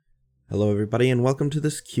Hello everybody and welcome to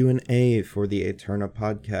this Q&A for the Aeterna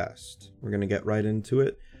podcast. We're going to get right into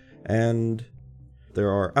it, and there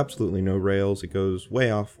are absolutely no rails. It goes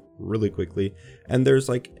way off really quickly, and there's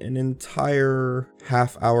like an entire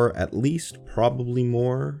half hour at least, probably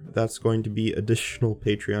more, that's going to be additional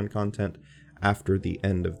Patreon content after the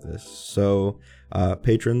end of this. So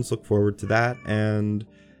patrons, look forward to that, and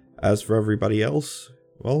as for everybody else,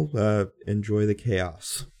 well, enjoy the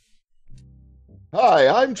chaos. Hi,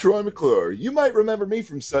 I'm Troy McClure. You might remember me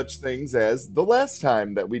from such things as the last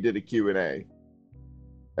time that we did a Q&A.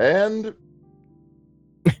 And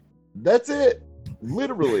that's it.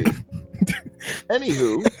 Literally.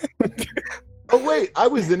 Anywho. Oh, wait, I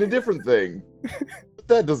was in a different thing. But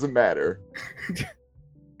that doesn't matter.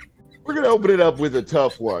 We're going to open it up with a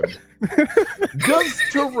tough one. Does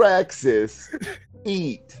Taraxis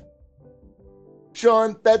eat?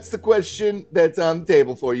 Sean, that's the question that's on the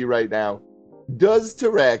table for you right now. Does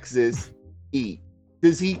Taraxis eat?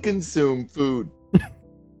 Does he consume food?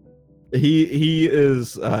 He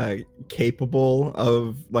is capable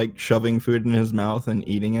of like shoving food in his mouth and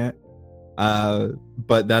eating it,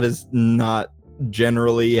 but that is not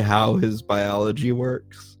generally how his biology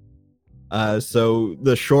works. So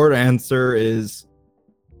the short answer is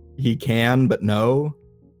he can, but no.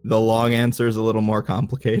 The long answer is a little more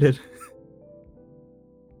complicated.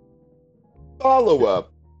 Follow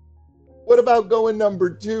up. What about going number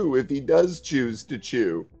 2 if he does choose to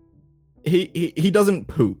chew? He doesn't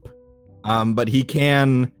poop, but he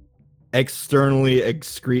can externally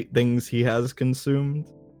excrete things he has consumed,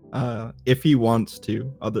 if he wants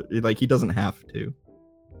to. He doesn't have to.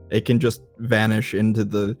 It can just vanish into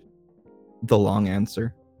the long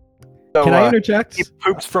answer. So, Can I interject? He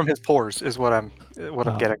poops from his pores, is what I'm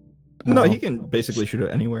getting. No, he can basically shoot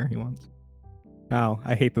it anywhere he wants. Oh,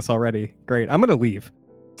 I hate this already. Great. I'm gonna leave.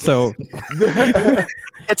 So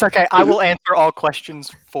It's okay. I will answer all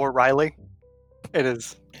questions for Riley. It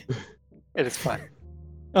is fine.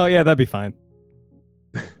 oh yeah, that'd be fine.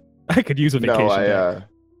 I could use a vacation. day.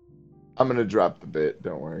 I'm gonna drop the bit.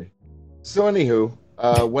 Don't worry. So anywho,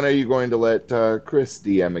 when are you going to let Chris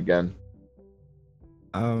DM again?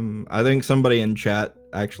 I think somebody in chat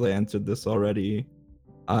actually answered this already.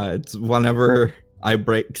 It's whenever I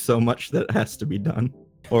break so much that it has to be done.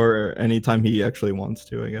 Or anytime he actually wants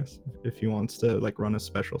to, I guess. If he wants to like run a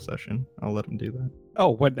special session, I'll let him do that.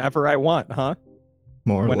 Oh, whenever I want, huh?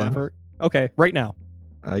 More or Whenever. Okay, right now.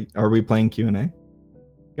 less. Are we playing Q&A?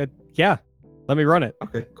 Good. Yeah. Let me run it.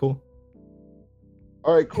 Okay, cool.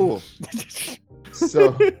 All right, cool.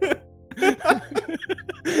 So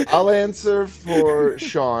I'll answer for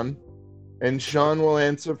Sean, and Sean will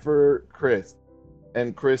answer for Chris,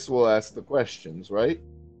 and Chris will ask the questions, right?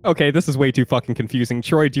 Okay, this is way too fucking confusing.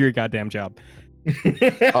 Troy, do your goddamn job.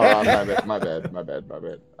 Oh, my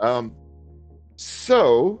bad.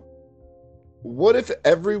 So, what if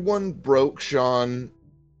everyone broke Sean?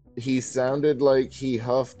 He sounded like he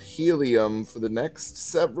huffed helium for the next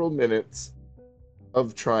several minutes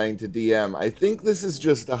of trying to DM. I think this is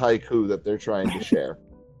just a haiku that they're trying to share.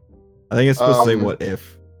 I think it's supposed to say what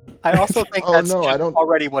if. I also think Oh, that's no, I just don't-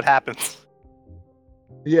 already what happens.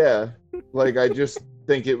 Yeah, like I just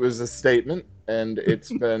think it was a statement and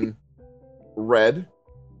it's been read.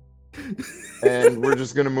 And we're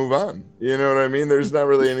just gonna move on. You know what I mean? There's not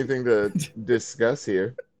really anything to discuss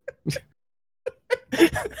here.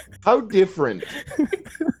 How different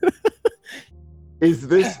is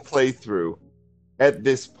this playthrough at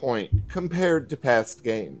this point compared to past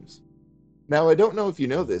games? Now, I don't know if you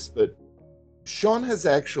know this, but Sean has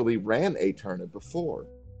actually ran Aeterna before.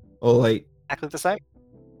 Oh, like, Exactly the same.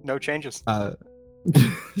 No changes.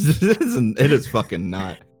 it is fucking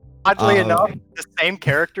not. Oddly Um, enough, the same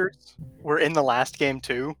characters were in the last game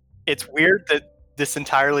too. It's weird that this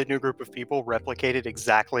entirely new group of people replicated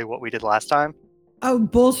exactly what we did last time. Oh,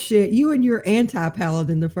 bullshit. You and your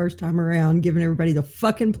anti-paladin the first time around, giving everybody the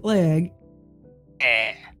fucking plague.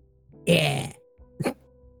 Eh. Yeah.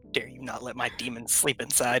 Dare you not let my demons sleep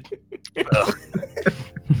inside? It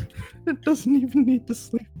doesn't even need to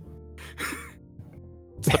sleep.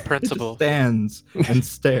 It's the It principle. just stands and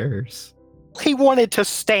stares. He wanted to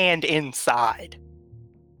stand inside.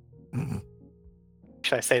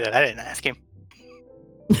 Should I say that? I didn't ask him.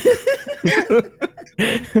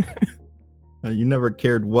 You never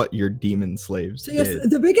cared what your demon slaves So yes,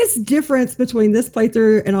 did. the biggest difference between this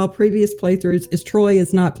playthrough and all previous playthroughs is Troy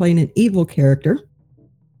is not playing an evil character.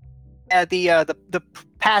 Yeah, the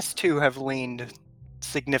past two have leaned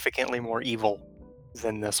significantly more evil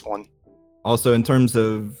than this one. Also, in terms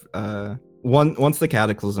of once the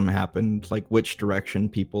cataclysm happened, like which direction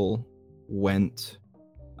people went.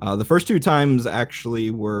 The first two times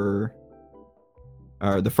actually were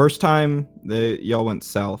The first time y'all went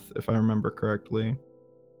south, if I remember correctly,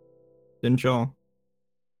 didn't y'all?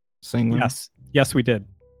 Singwin? Yes, we did.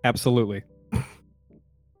 Absolutely.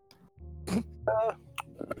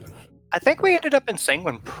 I think we ended up in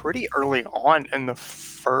Sangwin pretty early on in the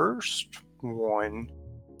first one.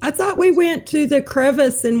 I thought we went to the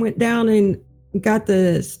crevice and went down and got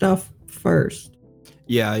the stuff first.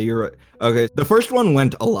 Yeah, you're right. Okay, the first one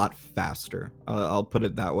went a lot faster. I'll put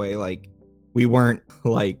it that way. Like, we weren't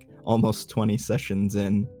like almost 20 sessions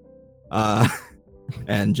in,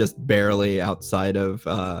 and just barely outside of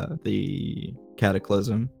the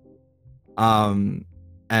Cataclysm. And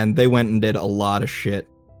they went and did a lot of shit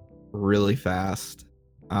really fast.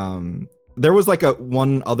 There was like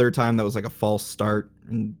one other time that was like a false start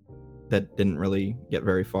and that didn't really get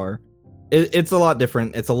very far. It's a lot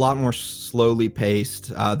different. It's a lot more slowly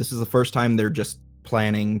paced. This is the first time they're just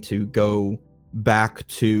planning to go back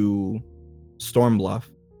to Stormbluff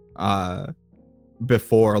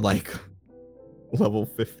before like level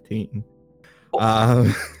 15.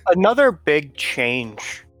 Another big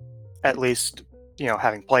change, at least,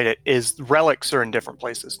 having played it, is relics are in different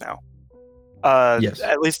places now. Yes.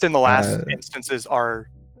 At least in the last instances, our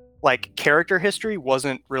like character history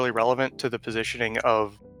wasn't really relevant to the positioning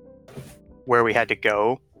of where we had to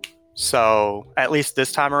go. So at least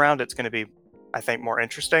this time around, it's going to be, I think, more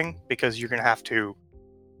interesting because you're going to have to,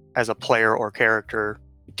 as a player or character,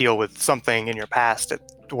 deal with something in your past,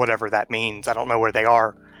 whatever that means. I don't know where they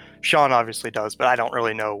are. Sean obviously does, but I don't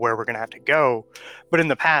really know where we're going to have to go. But in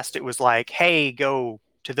the past, it was like, hey, go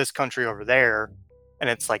to this country over there. And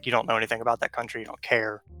it's like, you don't know anything about that country. You don't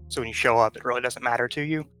care. So when you show up, it really doesn't matter to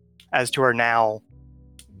you. As to where now,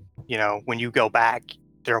 when you go back,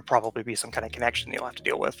 there'll probably be some kind of connection you'll have to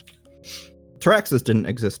deal with. Traxxas didn't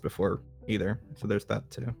exist before either. So there's that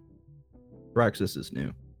too. Traxxas is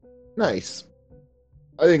new. Nice.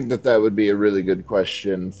 I think that would be a really good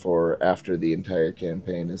question for after the entire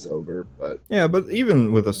campaign is over. But yeah, but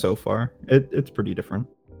even with us so far, it's pretty different.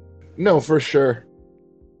 No, for sure.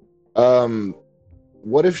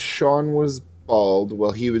 What if Sean was bald?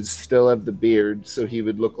 Well, he would still have the beard, so he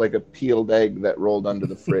would look like a peeled egg that rolled under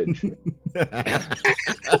the fridge.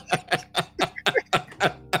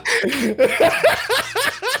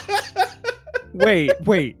 Wait,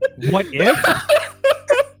 what if?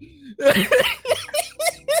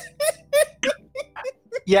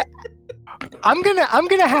 Yeah, I'm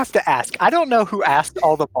gonna have to ask. I don't know who asked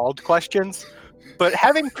all the bald questions, but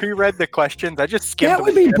having pre-read the questions, I just skimmed. That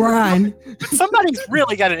would be Brian. Somebody's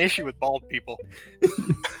really got an issue with bald people.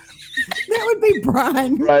 That would be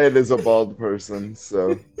Brian. Brian is a bald person,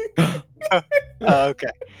 so.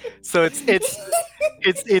 Okay, so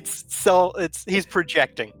he's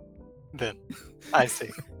projecting. Then I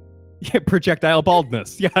see. Yeah, projectile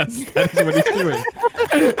baldness. Yes, that is what he's doing.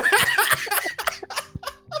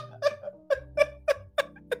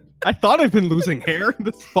 I thought I've been losing hair,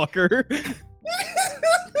 this fucker.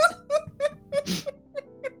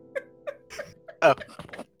 Oh,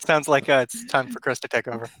 sounds like it's time for Chris to take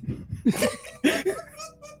over.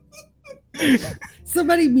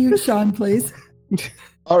 Somebody mute Sean, please.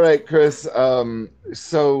 All right, Chris.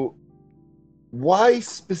 So, why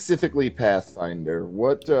specifically Pathfinder?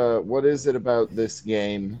 What is it about this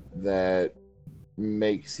game that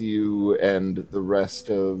makes you and the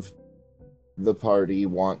rest of the party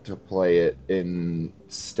want to play it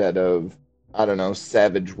instead of, I don't know,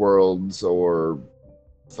 Savage Worlds or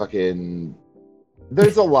fucking...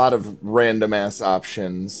 There's a lot of random ass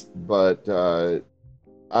options, but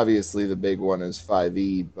obviously the big one is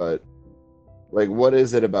 5e, but like, what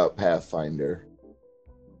is it about Pathfinder?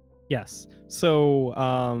 Yes. So,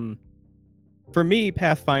 for me,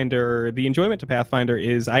 Pathfinder, the enjoyment to Pathfinder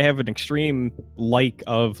is I have an extreme like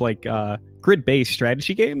of grid-based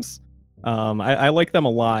strategy games. I like them a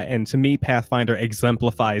lot, and to me, Pathfinder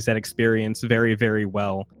exemplifies that experience very, very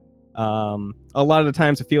well. A lot of the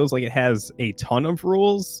times it feels like it has a ton of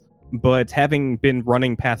rules, but having been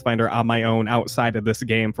running Pathfinder on my own outside of this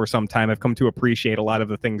game for some time, I've come to appreciate a lot of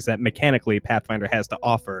the things that mechanically Pathfinder has to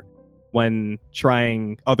offer. When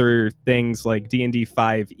trying other things like D&D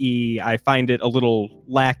 5e, I find it a little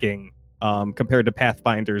lacking compared to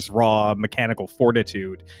Pathfinder's raw mechanical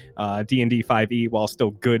fortitude. D&D 5e, while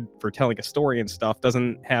still good for telling a story and stuff,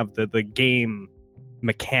 doesn't have the game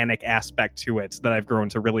mechanic aspect to it that I've grown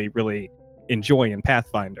to really, really enjoy in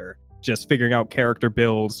Pathfinder. Just figuring out character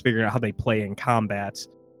builds, figuring out how they play in combat.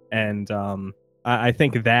 And I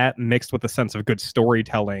think that mixed with a sense of good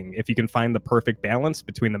storytelling, if you can find the perfect balance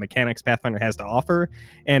between the mechanics Pathfinder has to offer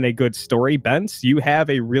and a good story bent, you have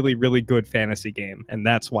a really, really good fantasy game. And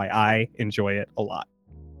that's why I enjoy it a lot.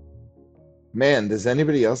 Man, does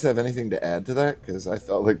anybody else have anything to add to that? Because I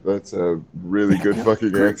felt like that's a really good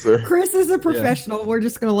fucking answer. Chris is a professional. We're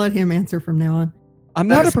just going to let him answer from now on. I'm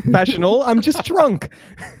not a professional. I'm just drunk.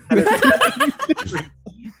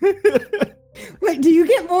 Wait, do you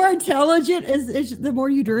get more intelligent as the more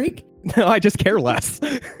you drink? No, I just care less.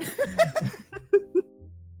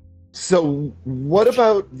 So, what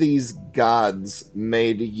about these gods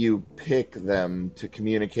made you pick them to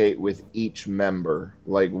communicate with each member?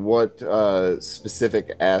 Like, what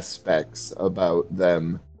specific aspects about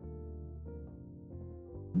them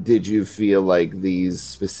did you feel like these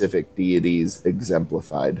specific deities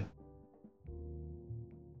exemplified?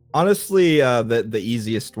 Honestly, the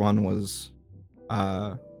easiest one was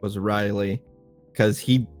Riley, because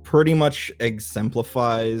he pretty much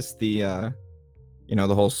exemplifies the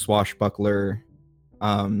the whole swashbuckler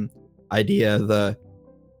idea,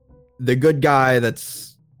 the good guy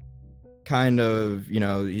that's kind of,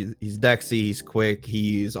 he's Dexy, he's quick,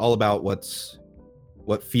 he's all about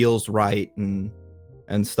what feels right and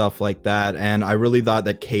stuff like that. And I really thought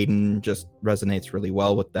that Caden just resonates really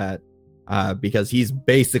well with that, because he's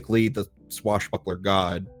basically the swashbuckler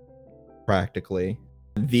god, practically.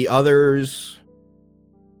 The others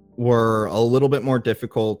were a little bit more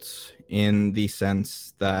difficult in the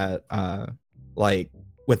sense that, like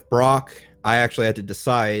with Brock, I actually had to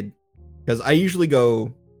decide, because I usually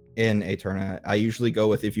go in Aeterna, I usually go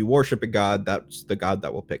with, if you worship a god, that's the god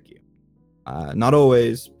that will pick you. Not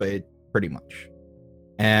always, but pretty much.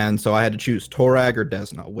 And so I had to choose Torag or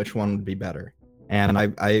Desna, which one would be better. And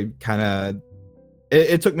I kind of,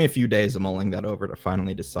 it took me a few days of mulling that over to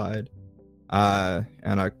finally decide.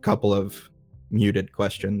 And a couple of muted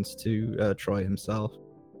questions to Troy himself.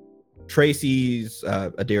 Tracy's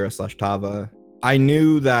Adira/Tava. I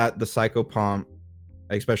knew that the Psychopomp,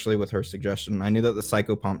 especially with her suggestion, I knew that the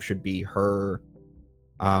Psychopomp should be her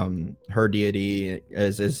deity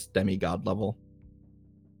is demigod level.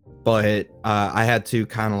 But I had to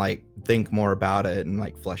kind of like think more about it and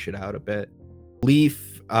like flesh it out a bit.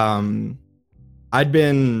 Leaf, I'd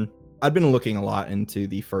been looking a lot into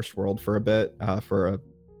the First World for a bit, for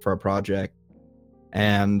a project.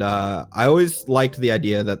 And I always liked the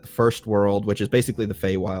idea that the First World, which is basically the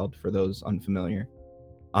Feywild for those unfamiliar,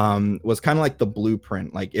 was kind of like the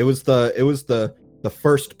blueprint. Like it was the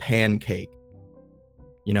first pancake,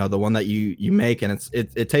 the one that you make, and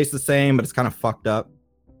it tastes the same, but it's kind of fucked up.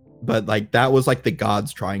 But like that was like the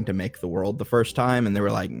gods trying to make the world the first time, and they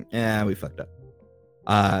were like, we fucked up.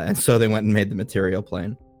 And so they went and made the material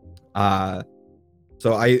plane.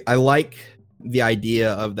 So I like the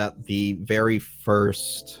idea of that the very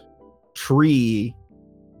first tree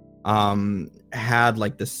had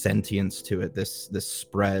like this sentience to it, this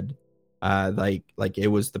spread, like it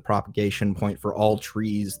was the propagation point for all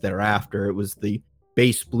trees thereafter. It was the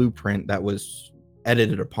base blueprint that was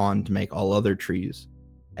edited upon to make all other trees,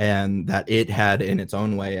 and that it had in its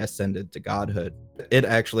own way ascended to godhood. It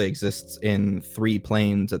actually exists in 3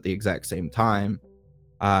 planes at the exact same time.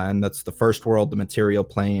 And that's the First World, the Material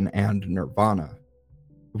Plane, and Nirvana.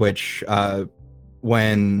 Which,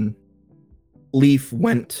 when Leaf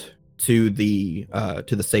went to the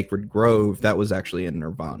Sacred Grove, that was actually in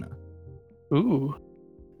Nirvana. Ooh.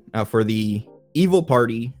 Now, for the evil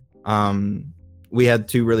party, we had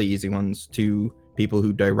 2 really easy ones. 2 people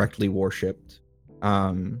who directly worshipped.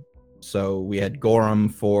 So we had Gorham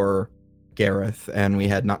for Gareth, and we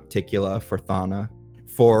had Nocticula for Thana.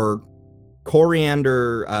 For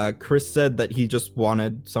Coriander, Chris said that he just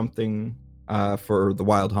wanted something for the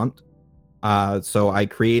Wild Hunt. So I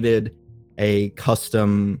created a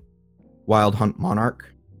custom Wild Hunt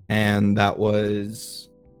Monarch, and that was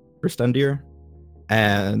Kristendir.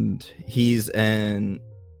 And he's an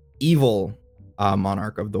evil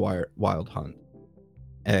monarch of the Wild Hunt.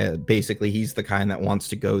 Basically, he's the kind that wants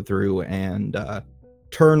to go through and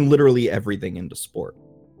turn literally everything into sport.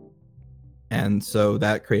 And so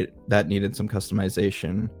that needed some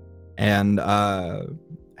customization. And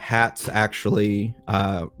Hats actually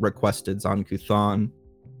requested Zon-Kuthon,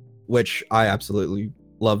 which I absolutely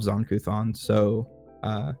love Zon-Kuthon. So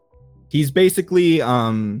he's basically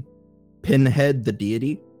Pinhead the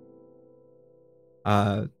deity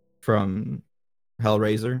from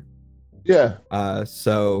Hellraiser. Yeah.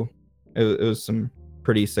 So it was some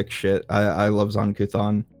pretty sick shit. I love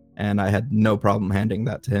Zon-Kuthon, and I had no problem handing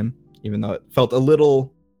that to him, even though it felt a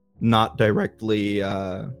little not directly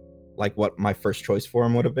like what my first choice for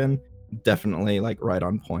him would have been. Definitely like right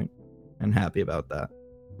on point, and happy about that.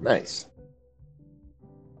 Nice.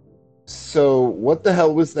 So what the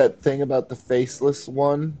hell was that thing about the faceless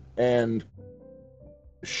one? And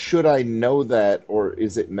should I know that, or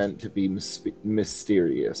is it meant to be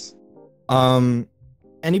mysterious?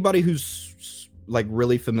 Anybody who's like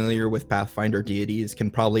really familiar with Pathfinder deities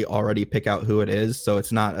can probably already pick out who it is, so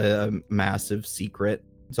it's not a massive secret.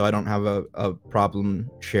 So I don't have a problem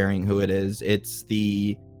sharing who it is. It's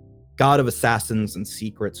the god of assassins and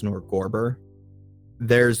secrets, Norgorber.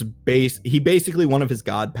 He basically, one of his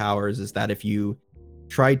god powers is that if you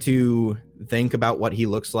try to think about what he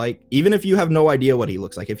looks like, even if you have no idea what he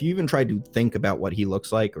looks like, if you even try to think about what he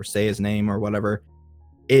looks like or say his name or whatever,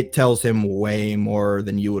 it tells him way more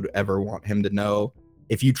than you would ever want him to know.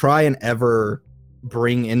 If you try and ever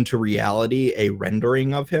bring into reality a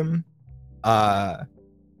rendering of him,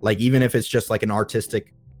 like even if it's just like an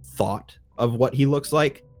artistic thought of what he looks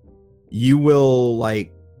like, you will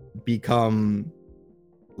like become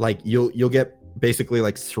like you'll get basically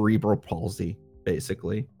like cerebral palsy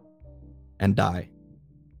basically and die.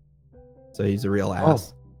 So he's a real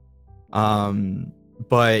ass.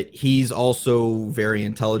 But he's also very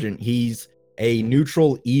intelligent. He's a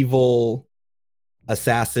neutral evil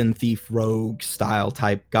assassin, thief, rogue style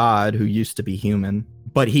type god who used to be human,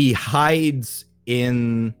 but he hides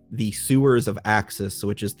in the sewers of Axis,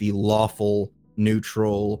 which is the lawful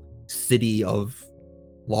neutral city of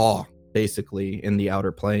law, basically, in the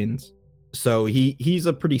Outer Planes. So he's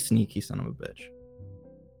a pretty sneaky son of a bitch.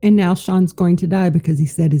 And now Sean's going to die because he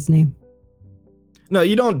said his name. No,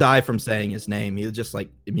 you don't die from saying his name. He just like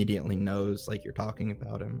immediately knows like you're talking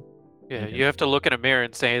about him. Yeah, you have to look in a mirror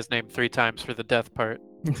and say his name 3 times for the death part.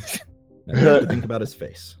 And you have to think about his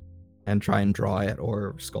face and try and draw it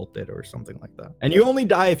or sculpt it or something like that. And you only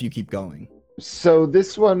die if you keep going. So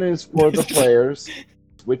this one is for the players.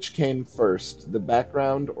 Which came first, the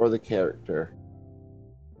background or the character?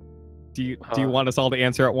 Do you want us all to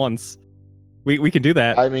answer at once? We can do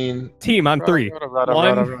that. I mean, Team on 3. Whoever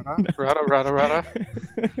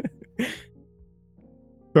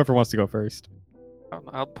wants to go first.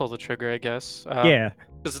 I'll pull the trigger, I guess. Yeah.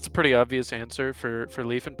 Because it's a pretty obvious answer for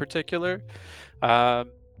Leaf in particular.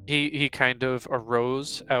 He kind of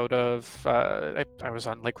arose out of I was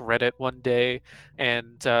on like Reddit one day,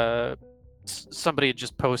 and somebody had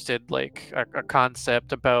just posted like a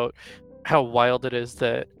concept about how wild it is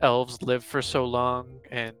that elves live for so long,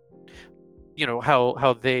 and you know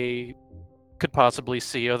how they could possibly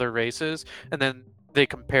see other races, and then they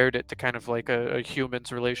compared it to kind of like a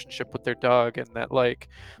human's relationship with their dog, and that like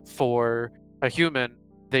for a human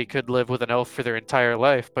they could live with an elf for their entire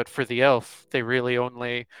life, but for the elf they really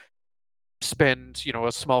only spend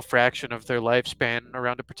a small fraction of their lifespan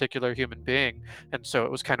around a particular human being. And so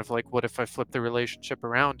it was kind of like, what if I flipped the relationship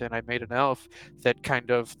around and I made an elf that kind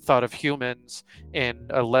of thought of humans in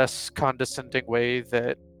a less condescending way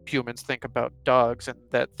that humans think about dogs, and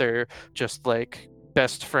that they're just like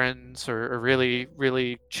best friends or really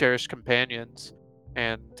really cherished companions,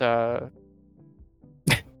 and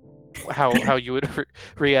how you would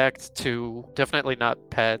react to, definitely not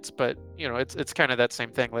pets, but it's kind of that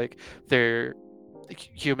same thing, like they're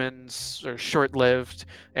humans are short-lived,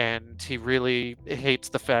 and he really hates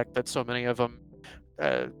the fact that so many of them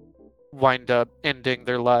wind up ending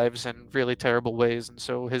their lives in really terrible ways. And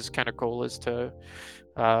so his kind of goal is to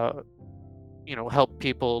help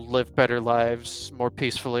people live better lives more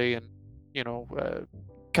peacefully, and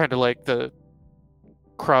kind of like the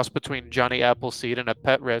cross between Johnny Appleseed and a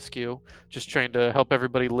pet rescue, just trying to help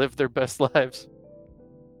everybody live their best lives.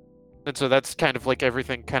 And so that's kind of like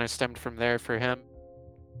everything kind of stemmed from there for him.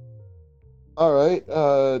 All right.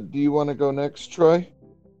 Do you want to go next, Troy?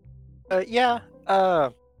 Yeah.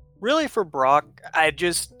 Really for Brock,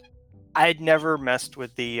 I'd never messed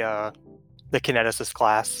with the kineticist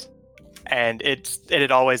class, and it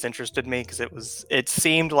had always interested me because it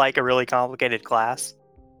seemed like a really complicated class.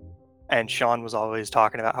 And Sean was always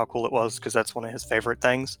talking about how cool it was because that's one of his favorite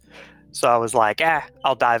things. So I was like,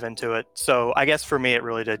 I'll dive into it. So I guess for me, it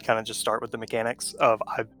really did kind of just start with the mechanics of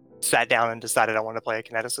I sat down and decided I wanted to play a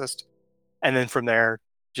kineticist. And then from there,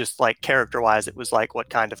 just like character-wise, it was like, what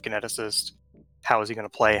kind of kineticist? How is he going to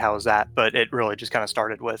play? How is that? But it really just kind of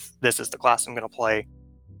started with, this is the class I'm going to play.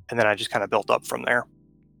 And then I just kind of built up from there.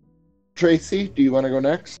 Tracy, do you want to go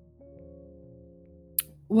next?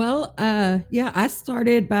 Well, yeah, I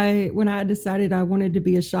started by when I decided I wanted to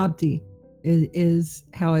be a Shabti is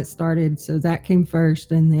how it started. So that came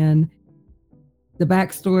first. And then the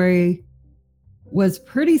backstory was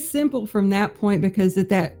pretty simple from that point, because at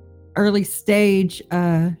that early stage,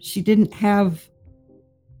 she didn't have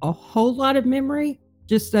a whole lot of memory,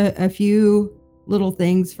 just a few little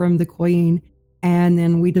things from the Queen. And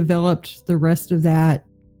then we developed the rest of that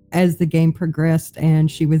as the game progressed and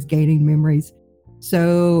she was gaining memories.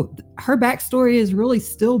 So her backstory is really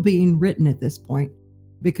still being written at this point,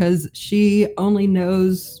 because she only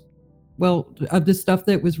knows of the stuff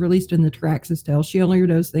that was released in the Traxxas tale. She only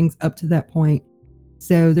knows things up to that point.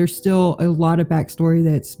 So there's still a lot of backstory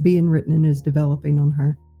that's being written and is developing on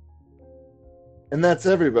her. And that's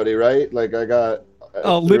everybody, right? Like I got.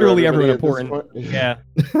 Oh, literally everyone everybody at important. this point? Yeah,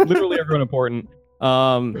 literally everyone important.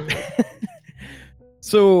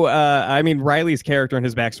 So, I mean, Riley's character and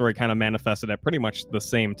his backstory kind of manifested at pretty much the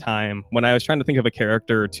same time. When I was trying to think of a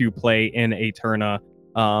character to play in Aeterna,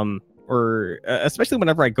 or especially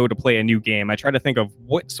whenever I go to play a new game, I try to think of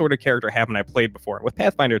what sort of character haven't I played before. With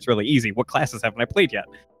Pathfinder, it's really easy. What classes haven't I played yet?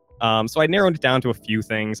 So I narrowed it down to a few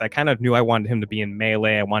things. I kind of knew I wanted him to be in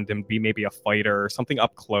melee. I wanted him to be maybe a fighter or something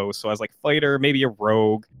up close. So I was like, fighter, maybe a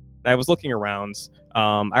rogue. And I was looking around.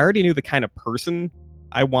 I already knew the kind of person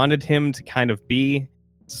I wanted him to kind of be.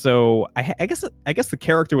 So I guess the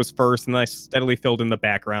character was first, and then I steadily filled in the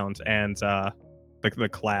background and the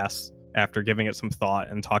class after giving it some thought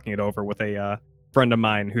and talking it over with a friend of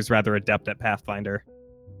mine who's rather adept at Pathfinder.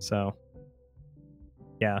 So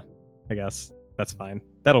yeah, I guess that's fine.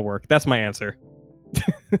 That'll work. That's my answer.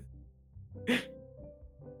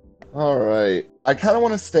 All right. I kind of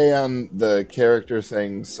want to stay on the character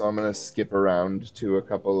thing, so I'm going to skip around to a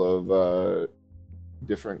couple of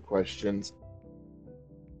different questions.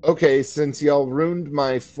 Okay, since y'all ruined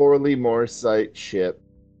my Forley Moorsight ship,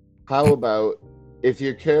 how about if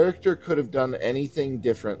your character could have done anything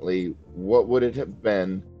differently, what would it have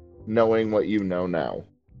been, knowing what you know now?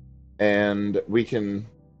 And we can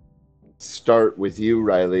start with you,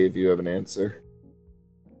 Riley, if you have an answer.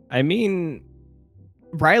 I mean,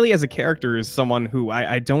 Riley as a character is someone who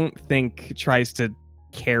I don't think tries to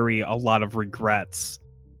carry a lot of regrets.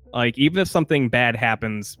 Like, even if something bad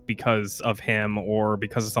happens because of him or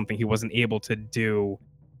because of something he wasn't able to do,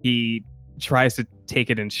 he tries to take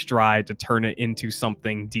it in stride to turn it into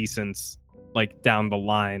something decent, like, down the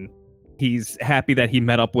line. He's happy that he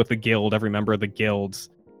met up with the guild, every member of the guilds.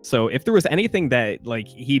 So if there was anything that, like,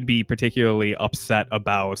 he'd be particularly upset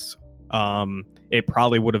about, it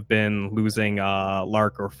probably would have been losing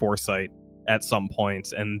Lark or Foresight at some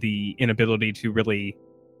point, and the inability to really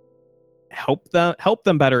help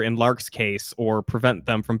them better in Lark's case, or prevent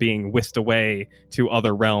them from being whisked away to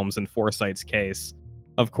other realms in Foresight's case.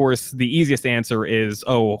 Of course, the easiest answer is,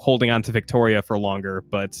 holding on to Victoria for longer,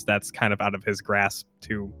 but that's kind of out of his grasp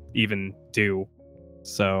to even do.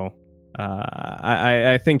 So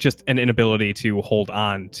I think just an inability to hold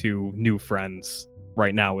on to new friends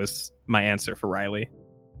right now is my answer for Riley.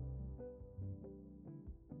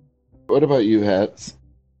 What about you, Hats?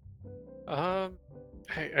 I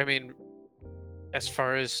mean, as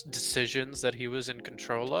far as decisions that he was in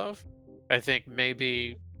control of, I think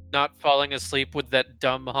maybe not falling asleep with that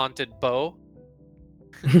dumb haunted bow.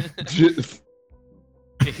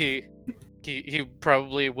 he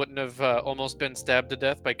probably wouldn't have almost been stabbed to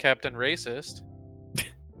death by Captain Racist.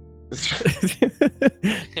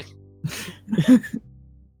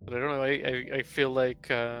 But I don't know. I feel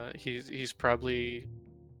like he's probably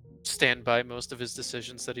stand by most of his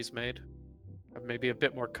decisions that he's made. Maybe a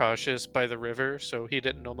bit more cautious by the river, so he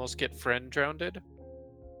didn't almost get friend drowned.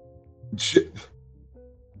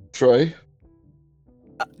 Troy?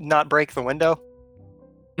 Not break the window.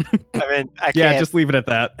 I mean, I Yeah, can't. just leave it at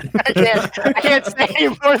that. I can't say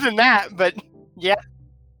any more than that. But yeah,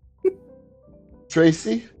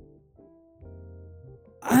 Tracy?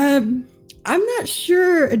 I'm not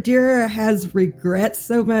sure Adira has regrets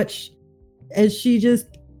so much as she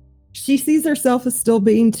sees herself as still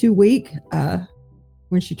being too weak.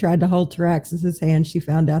 When she tried to hold Taraxis's hand, she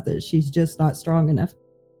found out that she's just not strong enough.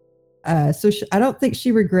 So I don't think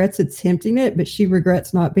she regrets attempting it, but she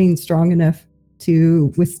regrets not being strong enough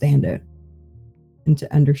to withstand it and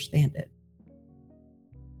to understand it.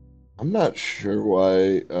 I'm not sure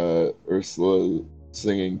why Ursula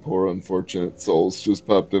singing Poor Unfortunate Souls just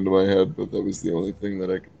popped into my head, but that was the only thing that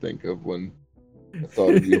I could think of when I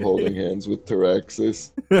thought of you holding hands with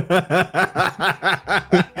Taraxis.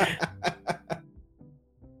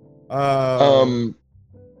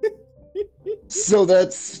 So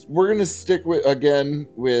we're gonna stick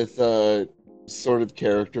with sort of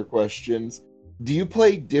character questions. Do you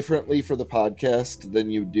play differently for the podcast than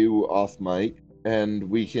you do off mic? And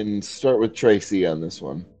we can start with Tracy on this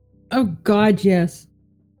one. Oh God, yes.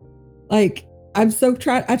 Like, I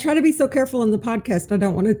try to be so careful in the podcast. I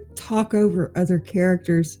don't want to talk over other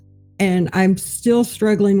characters. And I'm still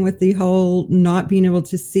struggling with the whole not being able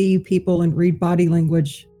to see people and read body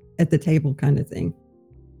language at the table kind of thing.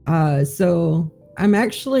 So I'm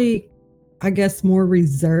actually, I guess, more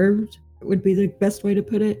reserved would be the best way to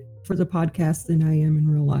put it for the podcast than I am in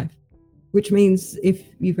real life. Which means if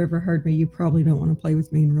you've ever heard me, you probably don't want to play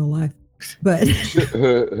with me in real life. But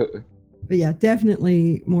But yeah,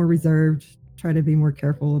 definitely more reserved. Try to be more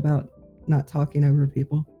careful about not talking over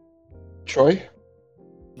people. Troy?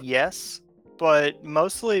 Yes, but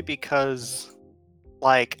mostly because,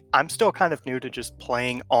 like, I'm still kind of new to just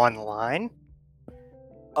playing online.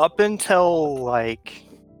 Up until, like,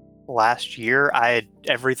 last year,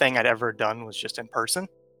 everything I'd ever done was just in person.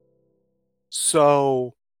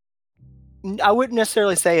 So I wouldn't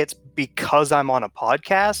necessarily say it's because I'm on a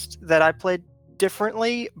podcast that I played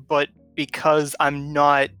differently, but because I'm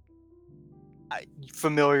not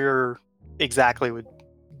familiar exactly with,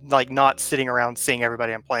 like, not sitting around seeing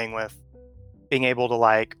everybody I'm playing with, being able to,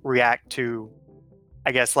 like, react to,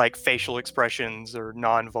 I guess, like, facial expressions or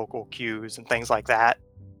non-vocal cues and things like that.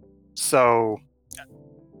 So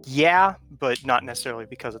yeah, but not necessarily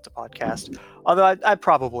because it's a podcast. Although I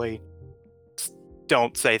probably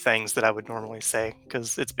don't say things that I would normally say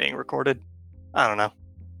because it's being recorded. I don't know.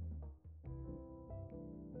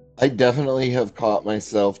 I definitely have caught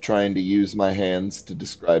myself trying to use my hands to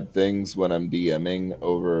describe things when I'm DMing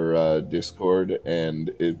over Discord,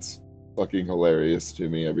 and it's fucking hilarious to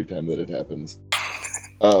me every time that it happens.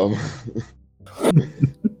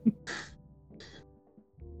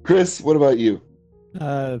 Chris, what about you?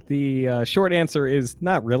 The short answer is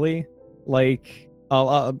not really. Like,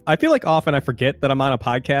 I feel like often I forget that I'm on a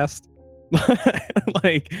podcast.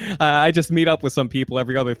 Like, I just meet up with some people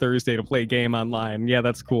every other Thursday to play a game online. Yeah,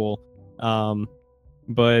 that's cool.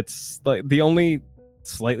 But like the only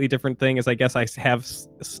slightly different thing is I guess I have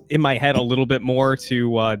in my head a little bit more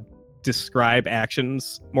to describe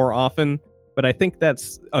actions more often. But I think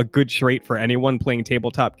that's a good trait for anyone playing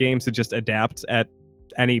tabletop games to just adapt at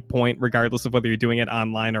any point, regardless of whether you're doing it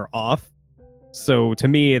online or off. So to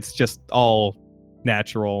me, it's just all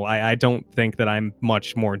natural. I don't think that I'm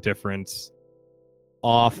much more different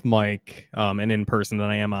off mic and in person than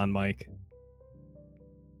I am on mic.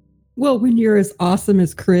 Well, when you're as awesome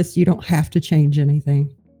as Chris, you don't have to change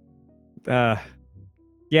anything.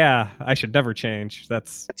 Yeah, I should never change.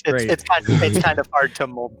 That's great. It's kind of hard to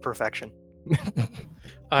mold perfection.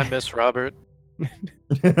 I miss Robert.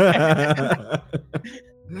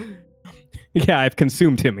 Yeah, I've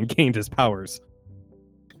consumed him and gained his powers.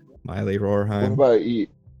 Miley What Rohrheim. about you?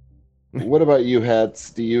 What about you,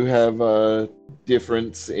 Hats? Do you have a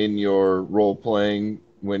difference in your role playing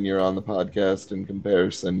when you're on the podcast in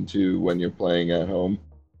comparison to when you're playing at home?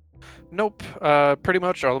 Nope. Pretty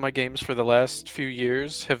much all of my games for the last few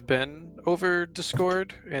years have been over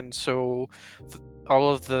Discord, and so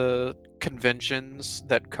all of the conventions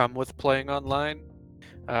that come with playing online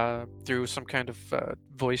through some kind of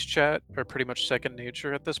voice chat are pretty much second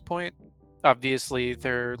nature at this point. Obviously,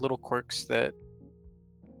 there are little quirks that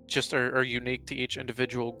just are unique to each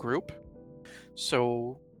individual group.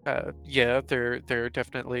 So yeah, they're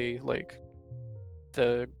definitely like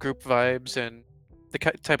the group vibes and the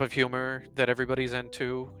type of humor that everybody's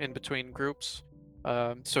into in between groups.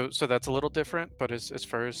 So that's a little different, but as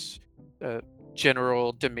far as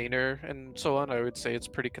general demeanor and so on, I would say it's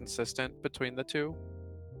pretty consistent between the two.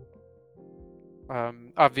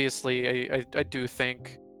 Obviously, I do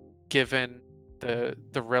think, given the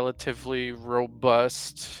relatively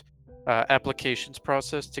robust applications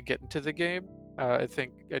process to get into the game, I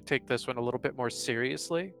think I take this one a little bit more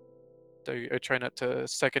seriously. I try not to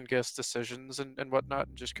second guess decisions and whatnot,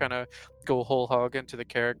 and just kind of go whole hog into the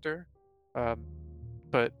character.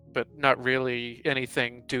 But not really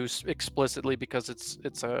anything do explicitly because it's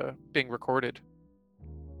being recorded.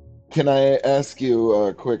 Can I ask you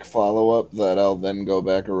a quick follow-up that I'll then go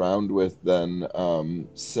back around with then?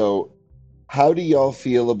 So how do y'all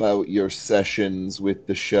feel about your sessions with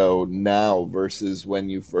the show now versus when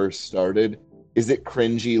you first started? Is it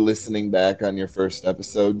cringy listening back on your first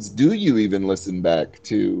episodes? Do you even listen back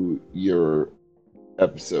to your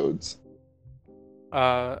episodes?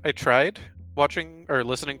 I tried watching or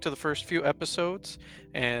listening to the first few episodes,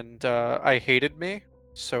 and I hated me.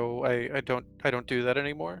 So I don't do that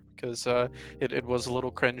anymore because it was a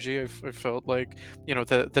little cringy. I felt like, you know,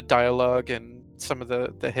 the dialogue and some of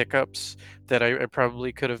the hiccups that I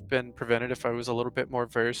probably could have been prevented if I was a little bit more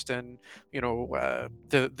versed in, you know,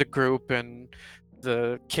 the group and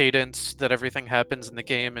the cadence that everything happens in the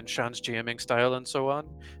game and Sean's GMing style and so on.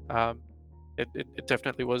 It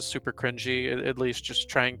definitely was super cringy, at least just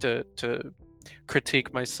trying to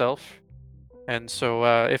critique myself. And so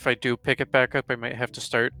if I do pick it back up, I might have to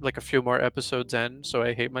start like a few more episodes in so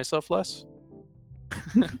I hate myself less.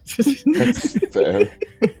 That's fair.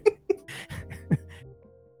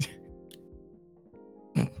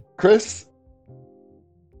 Chris?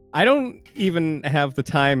 I don't even have the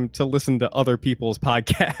time to listen to other people's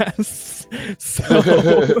podcasts.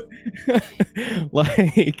 So,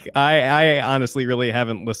 like, I honestly really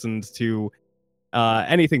haven't listened to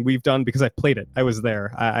anything we've done because I played it. I was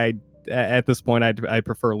there. I at this point, I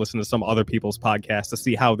prefer listening to some other people's podcasts to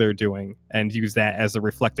see how they're doing and use that as a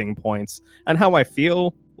reflecting points on how I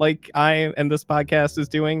feel like I and this podcast is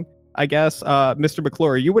doing. I guess, Mr.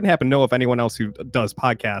 McClure, you wouldn't happen to know of anyone else who does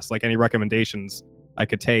podcasts, like any recommendations I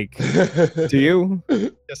could take. Do you?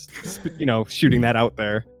 Just, shooting that out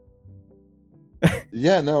there.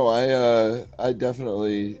 Yeah, no, I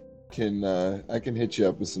definitely can. I can hit you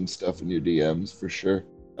up with some stuff in your DMs for sure.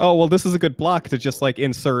 Oh, well, this is a good block to just like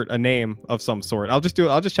insert a name of some sort. I'll just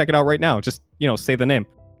check it out right now. Just, say the name.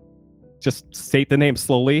 Just state the name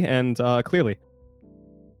slowly and clearly.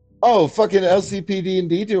 Oh, fucking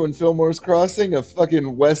LCPD&D doing Fillmore's Crossing, a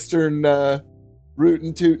fucking Western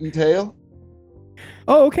rootin' tootin' tale.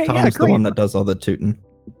 Oh, okay, Tom's yeah, the great. one that does all the tooting.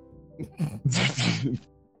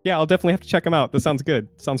 Yeah, I'll definitely have to check him out. This sounds good.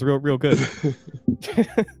 Sounds real good.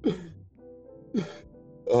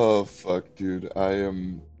 Oh, fuck, dude. I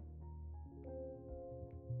am...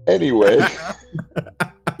 Anyway.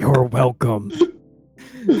 You're welcome.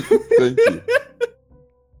 Thank you.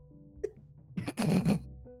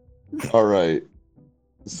 All right.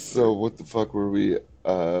 So what the fuck were we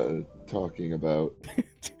talking about?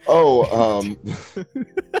 Oh,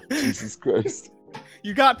 Jesus Christ.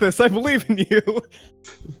 You got this. I believe in you.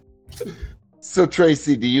 So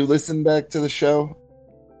Tracy, do you listen back to the show?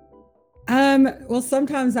 Well,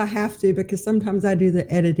 sometimes I have to because sometimes I do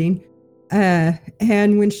the editing.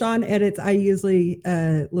 And when Sean edits, I usually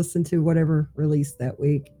listen to whatever released that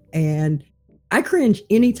week. And I cringe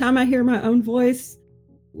anytime I hear my own voice,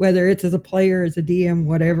 whether it's as a player, as a DM,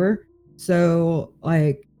 whatever. So,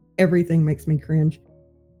 like, everything makes me cringe.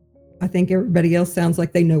 I think everybody else sounds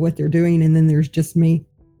like they know what they're doing, and then there's just me.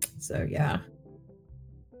 So, yeah.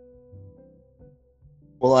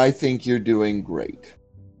 Well, I think you're doing great.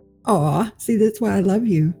 Aw, see, that's why I love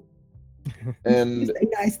you. You And say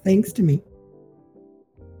nice things to me.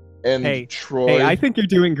 Hey, Troy. Hey, I think you're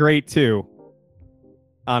doing great too.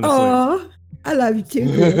 Honestly. Aw, I love you too,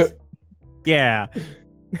 Chris. Yeah.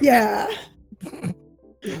 Yeah.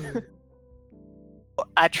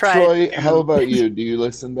 I tried. Troy, how about you? Do you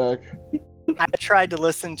listen back? I tried to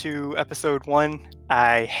listen to episode 1.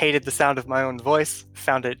 I hated the sound of my own voice,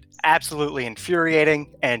 found it absolutely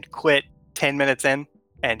infuriating, and quit 10 minutes in,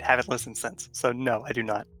 and haven't listened since. So no, I do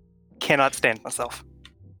not. Cannot stand myself.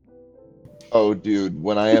 Oh, dude,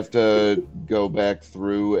 when I have to go back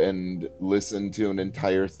through and listen to an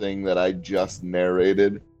entire thing that I just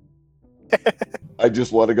narrated, I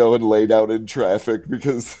just want to go and lay down in traffic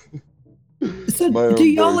because So, my own do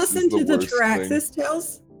y'all voice listen is to the worst thing. Traxxas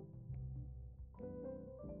tales?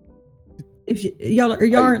 If y'all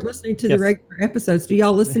aren't listening to the Yes. regular episodes, do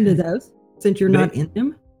y'all listen to those since you're not in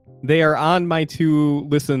them? They are on my to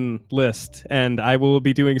listen list, and I will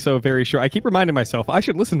be doing so very sure. I keep reminding myself I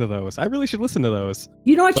should listen to those. I really should listen to those.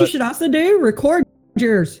 You know what you But- should also do? Record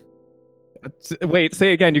yours. Wait,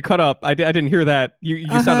 say again. You cut up. I didn't hear that. You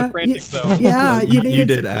sounded frantic though. Yeah, you need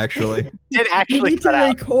did actually. Did You actually need cut to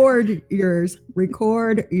out. record yours.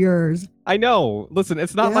 Record yours. I know. Listen,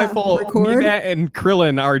 it's not my Yeah, fault. record. Matt and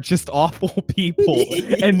Krillin are just awful people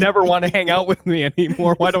and never want to hang out with me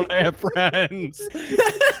anymore. Why don't I have friends?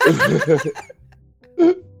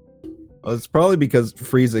 Well, it's probably because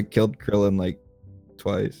Frieza killed Krillin like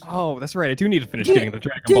twice. Oh, that's right. I do need to finish Do- getting the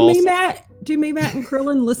Dragon Do Balls. me, Matt and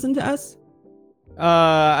Krillin listen to us?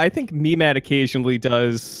 I think Memat occasionally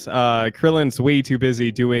does. Krillin's way too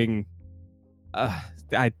busy doing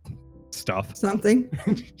stuff. Something.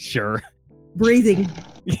 Sure. Breathing.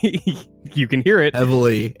 You can hear it.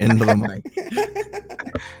 Heavily into the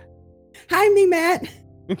mic. Hi, me, Matt.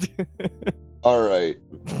 All right.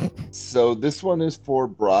 So this one is for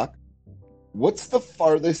Brock. What's the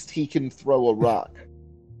farthest he can throw a rock?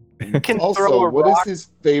 Can Also, throw a what is rock. his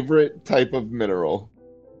favorite type of mineral?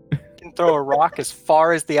 Can throw a rock as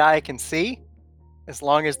far as the eye can see, as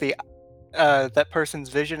long as the that person's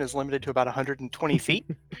vision is limited to about 120 feet.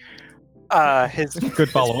 His Good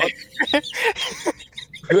follow up.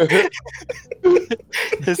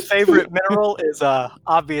 his favorite mineral is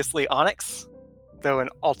obviously onyx, though an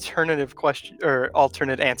alternative question or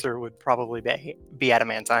alternate answer would probably be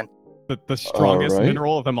adamantine. The strongest Alright.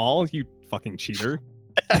 mineral of them all. You fucking cheater.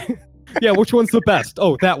 Yeah, which one's the best?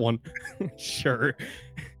 Oh, that one. Sure.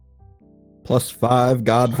 +5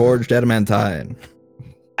 God forged adamantine.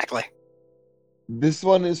 Exactly. This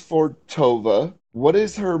one is for Tova. What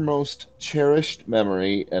is her most cherished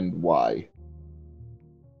memory and why?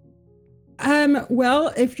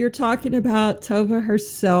 Well, if you're talking about Tova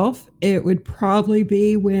herself, it would probably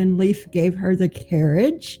be when Leaf gave her the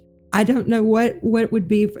carriage. I don't know what would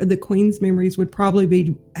be for the Queen's memories would probably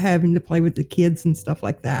be having to play with the kids and stuff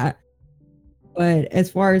like that. But as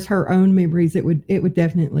far as her own memories, it would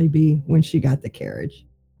definitely be when she got the carriage.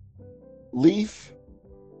 Leaf,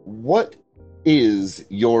 what is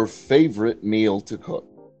your favorite meal to cook?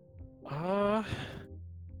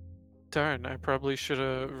 Darn, I probably should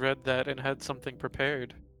have read that and had something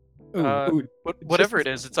prepared. Ooh, Whatever it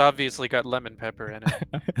is, it's obviously got lemon pepper in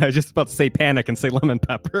it. I was just about to say panic and say lemon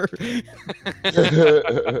pepper.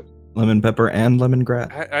 Lemon pepper and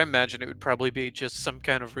lemongrass. I imagine it would probably be just some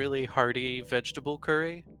kind of really hearty vegetable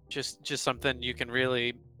curry. Just something you can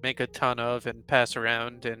really make a ton of and pass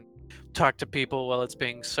around and talk to people while it's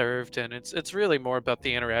being served. And it's really more about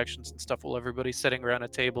the interactions and stuff while everybody's sitting around a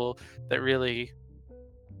table that really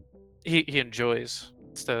he enjoys.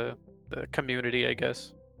 It's the community, I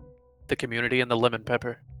guess. The community and the lemon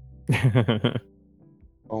pepper.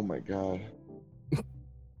 Oh my god.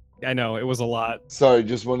 I know, it was a lot. Sorry,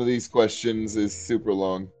 just one of these questions is super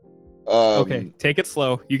long. Okay, take it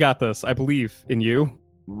slow. You got this. I believe in you.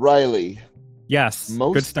 Riley, Yes, good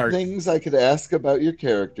most start. things I could ask about your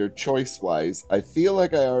character, choice-wise, I feel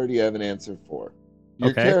like I already have an answer for.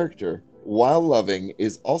 Your Okay. character, while loving,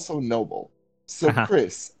 is also noble. So, Uh-huh.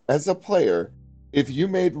 Chris, as a player, if you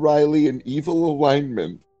made Riley an evil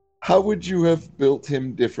alignment, how would you have built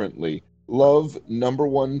him differently? Love,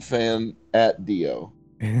 #1 fan at Dio.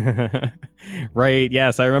 Right.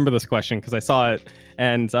 Yes, I remember this question because I saw it,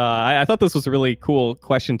 and I thought this was a really cool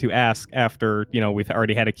question to ask after we've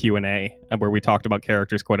already had a Q&A where we talked about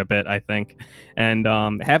characters quite a bit, I think, and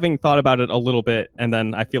having thought about it a little bit, and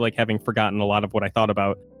then I feel like having forgotten a lot of what I thought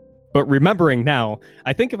about, but remembering now,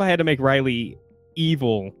 I think if I had to make Riley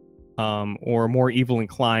evil, or more evil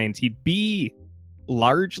inclined, he'd be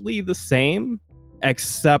largely the same,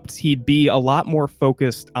 except he'd be a lot more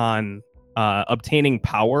focused on obtaining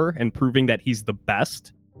power and proving that he's the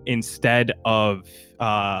best instead of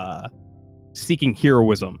seeking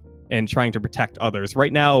heroism and trying to protect others.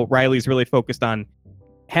 Right now, Riley's really focused on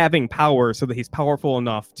having power so that he's powerful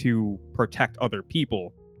enough to protect other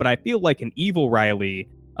people. But I feel like an evil Riley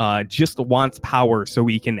just wants power so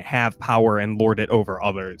he can have power and lord it over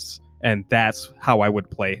others. And that's how I would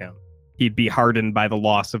play him. He'd be hardened by the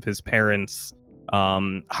loss of his parents,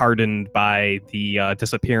 hardened by the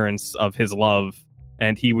disappearance of his love,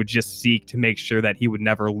 and he would just seek to make sure that he would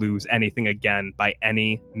never lose anything again by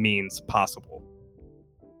any means possible.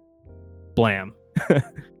 Blam.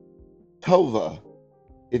 Tova,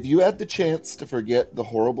 if you had the chance to forget the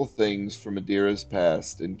horrible things from Adira's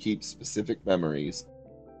past and keep specific memories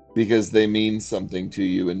because they mean something to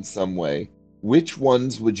you in some way, which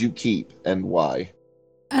ones would you keep and why?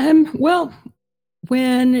 Well,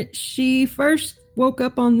 when she first woke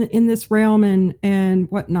up in this realm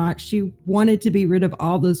and whatnot, she wanted to be rid of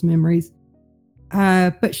all those memories.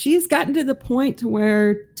 But she's gotten to the point to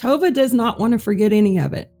where Tova does not want to forget any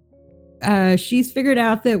of it. She's figured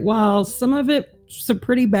out that while some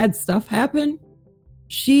pretty bad stuff happened,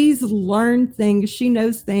 she's learned things, she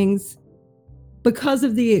knows things because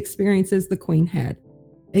of the experiences the Queen had.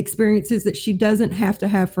 Experiences that she doesn't have to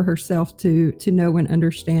have for herself to know and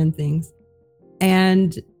understand things.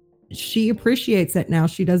 And she appreciates that now.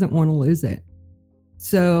 She doesn't want to lose it.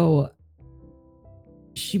 So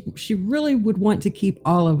she really would want to keep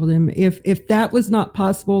all of them. If that was not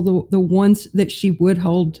possible, the ones that she would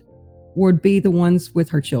hold would be the ones with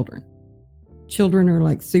her children. Children are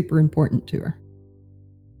like super important to her.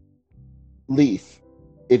 Leaf,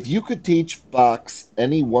 if you could teach Fox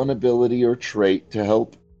any one ability or trait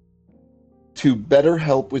to better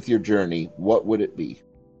help with your journey, what would it be?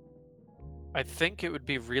 I think it would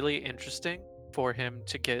be really interesting for him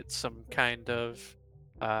to get some kind of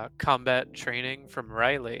combat training from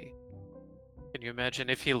Riley. Can you imagine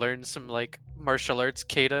if he learned some like martial arts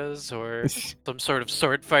katas or some sort of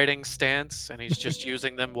sword fighting stance and he's just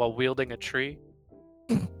using them while wielding a tree?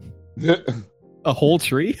 A whole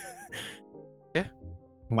tree? Yeah.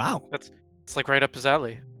 Wow. It's like right up his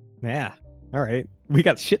alley. Yeah. All right. We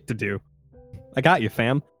got shit to do. I got you,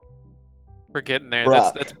 fam. We're getting there.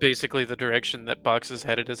 Brock. That's basically the direction that Box is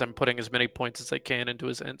headed, as I'm putting as many points as I can into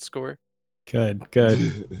his end score. Good.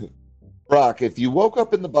 Brock, if you woke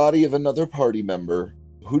up in the body of another party member,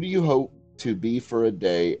 who do you hope to be for a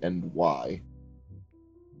day and why?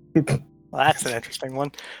 Well, that's an interesting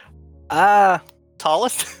one.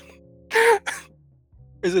 Tallest?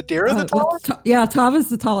 Is it Dira the tallest? Yeah, Tava's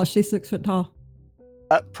the tallest. She's 6 foot tall.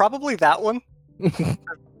 Probably that one.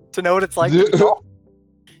 To know what it's like to be tall.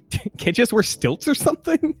 Can't you just wear stilts or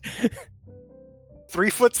something?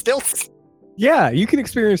 3-foot stilts? Yeah, you can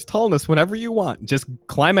experience tallness whenever you want. Just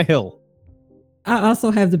climb a hill. I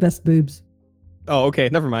also have the best boobs. Oh, okay.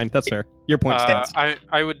 Never mind. That's fair. Your point stands.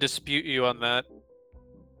 I would dispute you on that.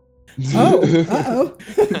 Oh,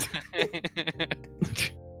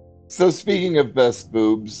 So speaking of best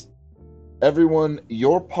boobs, everyone,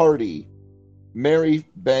 your party, marry,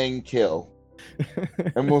 bang, kill.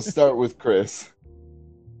 And we'll start with Chris.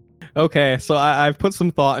 Okay, so I've put some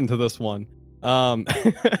thought into this one.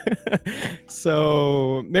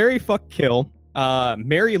 So marry, fuck, kill.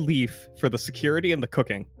 Marry Leaf for the security and the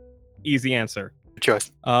cooking. Easy answer. Good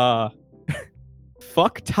choice.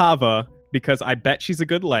 Fuck Tava because I bet she's a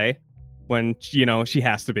good lay when she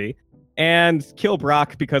has to be, and kill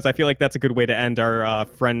Brock because I feel like that's a good way to end our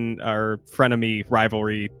frenemy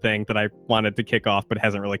rivalry thing that I wanted to kick off but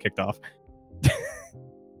hasn't really kicked off.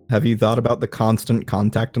 Have you thought about the constant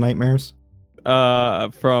contact nightmares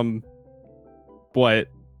From what?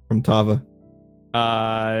 from Tava?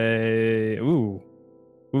 Ooh.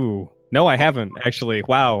 No, I haven't actually.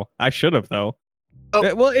 Wow, I should have though.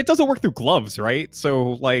 Oh. Well, it doesn't work through gloves, right?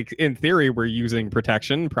 So, like, in theory, we're using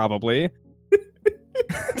protection, probably.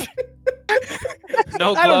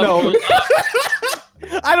 No, I don't know. glove.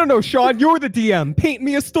 I don't know, Sean. You're the DM. Paint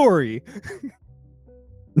me a story.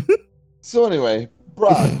 So anyway,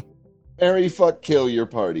 Brock, marry, fuck, kill your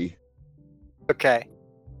party. Okay.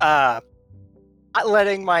 Not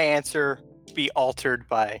letting my answer be altered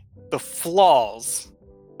by the flaws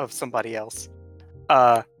of somebody else.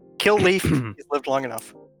 Kill Leaf. He's lived long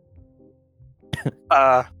enough.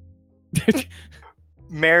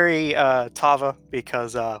 Marry Tava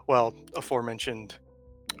because, aforementioned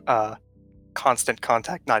constant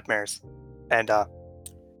contact nightmares. And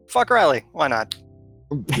fuck Riley. Why not?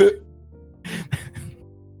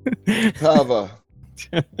 Tava.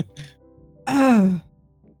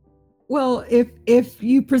 Well, if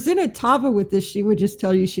you presented Tava with this, she would just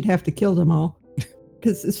tell you she'd have to kill them all.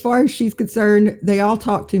 Because as far as she's concerned, they all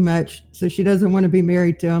talk too much, so she doesn't want to be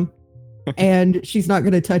married to them. And she's not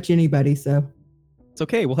going to touch anybody, so. It's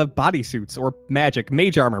okay. We'll have bodysuits or magic.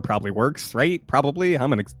 Mage armor probably works, right? Probably. I'm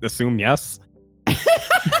going to assume yes.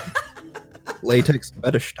 Latex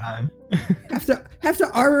fetish time. Have to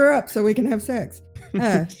armor up so we can have sex.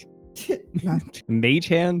 Mage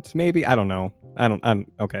hand, maybe? I don't know. I'm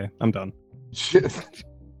okay. I'm done.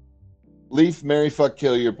 Leaf, marry, fuck,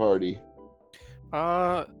 kill your party.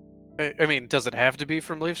 I mean, does it have to be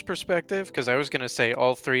from Leaf's perspective? Because I was gonna say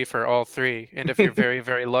all three for all three, and if you're very,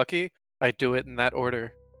 very lucky, I do it in that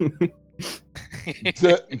order.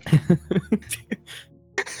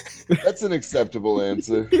 That's an acceptable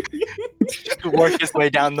answer. Just work his way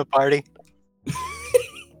down the party.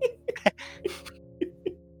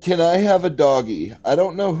 Can I have a doggy? I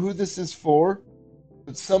don't know who this is for,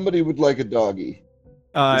 but somebody would like a doggy.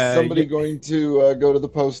 Is somebody going to go to the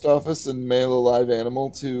post office and mail a live animal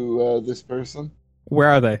to this person? Where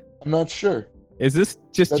are they? I'm not sure. Is this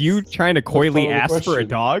just you That's- trying to coyly follow the ask for a question.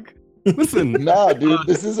 dog? Listen, Nah, dude,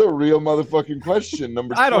 this is a real motherfucking question.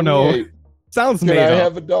 Number 28. I don't know. Sounds Can made I up.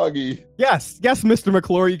 have a doggy? Yes, Mr.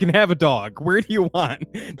 McClure, you can have a dog. Where do you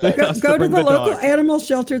want? Go to the local animal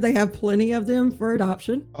shelter. They have plenty of them for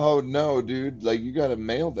adoption. Oh no, dude! Like you gotta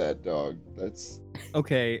mail that dog. That's.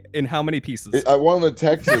 Okay, in how many pieces? I want a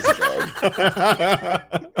Texas dog.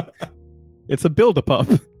 It's a build-a-pup.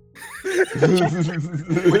 Would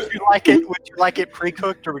you like it? Would you like it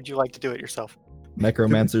pre-cooked, or would you like to do it yourself?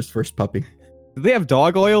 Necromancer's first puppy. Do they have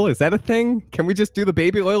dog oil? Is that a thing? Can we just do the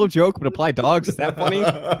baby oil joke but apply dogs? Is that funny?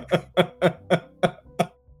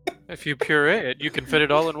 If you puree it, you can fit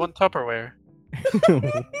it all in one Tupperware.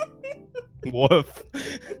 Woof.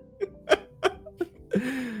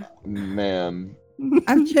 Man,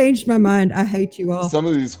 I've changed my mind. I hate you all. some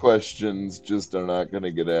of these questions just are not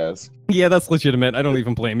gonna get asked. Yeah, that's legitimate. I don't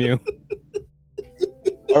even blame you.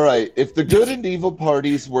 All right, if the good and evil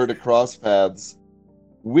parties were to cross paths,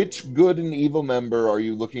 which good and evil member are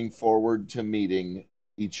you looking forward to meeting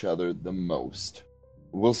each other the most?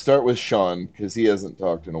 We'll start with Sean because he hasn't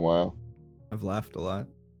talked in a while. I've laughed a lot.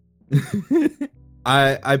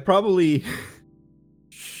 I probably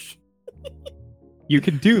You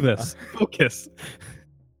can do this. Focus.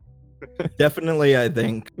 definitely I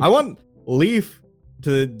think I want Leaf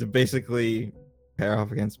to basically pair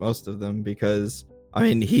off against most of them because I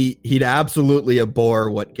mean he'd absolutely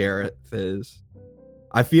abhor what Gareth is.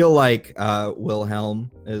 I feel like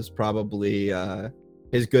Wilhelm is probably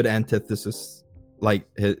his good antithesis, like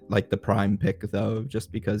the prime pick though,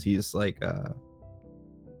 just because he's like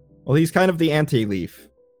well he's kind of the anti-Leaf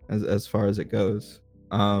as far as it goes.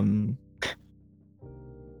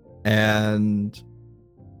 And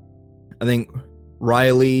I think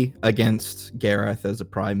Riley against Gareth as a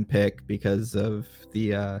prime pick because of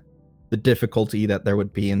the difficulty that there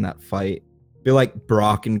would be in that fight. I feel like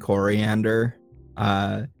Brock and Coriander,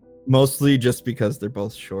 mostly just because they're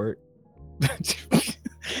both short.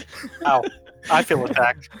 Ow. I feel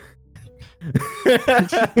attacked.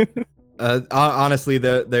 Honestly,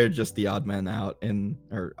 they're just the odd man out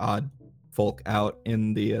or odd folk out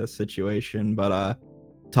in the situation. But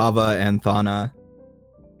Tava and Thana,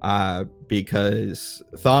 because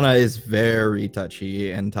Thana is very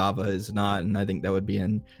touchy and Tava is not, and I think that would be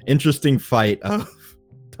an interesting fight of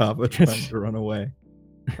Tava trying to run away.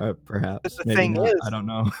 Perhaps. The Maybe thing not. is, I don't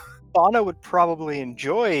know. Fauna would probably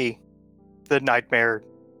enjoy the nightmare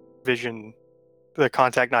vision, the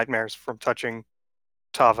contact nightmares from touching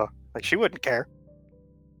Tava. Like, she wouldn't care.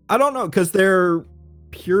 I don't know, because they're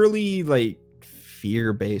purely like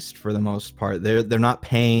fear based for the most part. They're not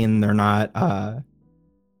pain. They're not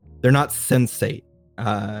sensate.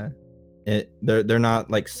 They're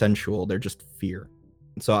not like sensual. They're just fear.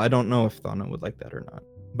 So I don't know if Thana would like that or not.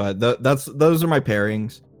 But those are my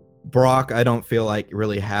pairings. Brock, I don't feel like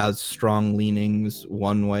really has strong leanings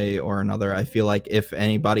one way or another. I feel like if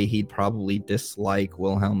anybody, he'd probably dislike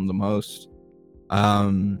Wilhelm the most.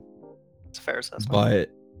 It's a fair assessment.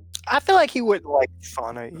 But I feel like he wouldn't like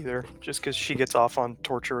Fauna either, just because she gets off on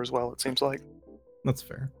torture as well, it seems like. that's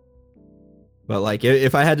fair. But like,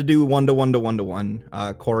 if I had to do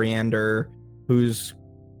 1-to-1, Coriander, who's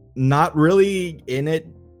not really in it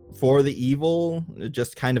for the evil, it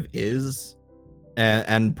just kind of is,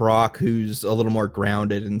 and Brock, who's a little more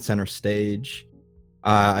grounded in center stage.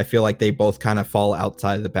 I feel like they both kind of fall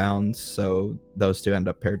outside the bounds, so those two end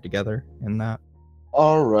up paired together in that.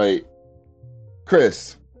 All right,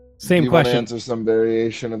 Chris. Same do you want to question. answer some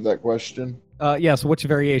variation of that question? Yes. Which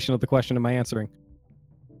variation of the question am I answering?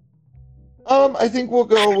 I think we'll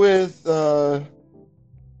go with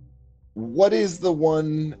what is the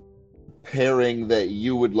one pairing that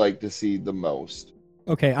you would like to see the most?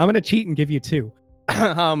 Okay, I'm gonna cheat and give you two.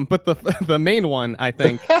 But the main one I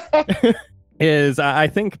think is I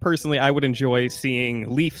think personally I would enjoy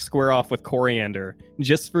seeing Leaf square off with Coriander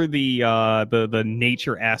just for the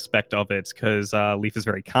nature aspect of it, because Leaf is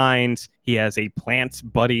very kind. He has a plant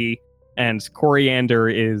buddy, and Coriander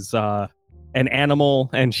is an animal,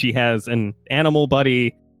 and she has an animal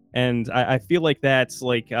buddy, and I feel like that's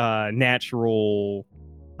like natural.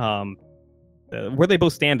 Where they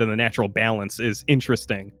both stand in the natural balance is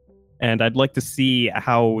interesting. And I'd like to see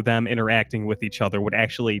how them interacting with each other would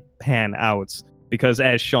actually pan out. Because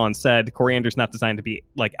as Sean said, Coriander's not designed to be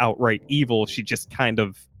like outright evil. She just kind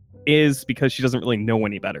of is, because she doesn't really know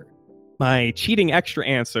any better. My cheating extra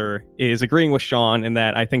answer is agreeing with Sean in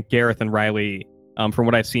that I think Gareth and Riley, from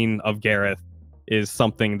what I've seen of Gareth, is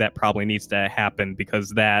something that probably needs to happen, because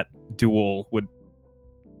that duel would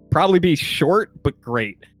probably be short but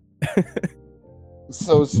great.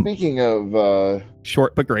 So speaking of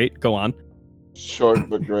Short but great. Go on. short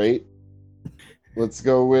but great, let's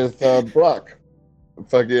go with Brock.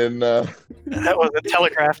 Fucking That wasn't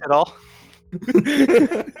telegraphed at all.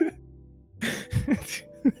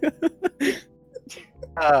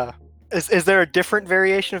 Is there a different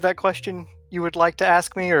variation of that question you would like to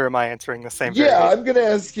ask me, or am I answering the same? yeah, variation? I'm gonna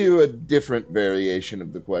ask you a different variation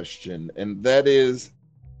of the question, and that is,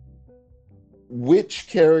 which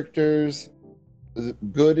characters,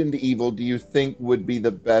 good and evil, do you think would be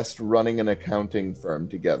the best running an accounting firm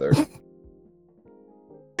together?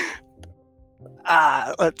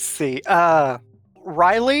 Let's see.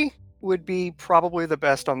 Riley would be probably the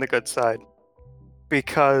best on the good side,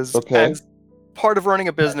 because Okay. as part of running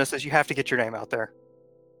a business is you have to get your name out there.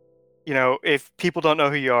 You know, if people don't know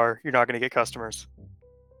who you are, you're not going to get customers.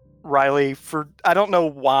 Riley, I don't know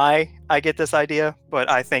why I get this idea, but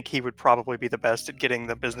I think he would probably be the best at getting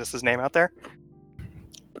the business's name out there.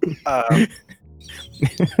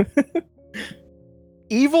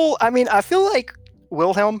 Evil, I mean, I feel like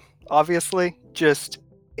Wilhelm, obviously, just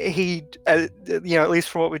he, at least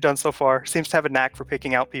from what we've done so far, seems to have a knack for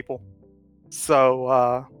picking out people.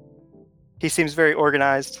 So he seems very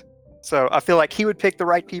organized. So I feel like he would pick the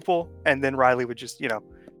right people, and then Riley would just,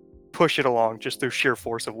 push it along just through sheer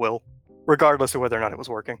force of will, regardless of whether or not it was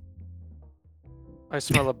working. I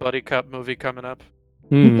smell a buddy cop movie coming up.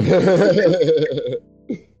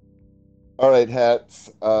 All right, Hats.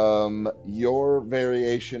 Your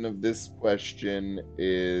variation of this question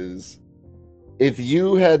is, if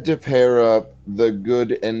you had to pair up the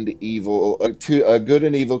good and evil, a good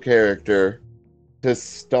and evil character to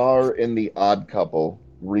star in the Odd Couple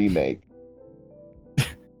remake,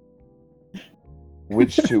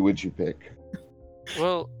 which two would you pick?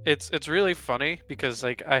 Well, it's really funny because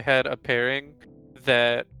like I had a pairing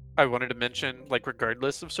that I wanted to mention, like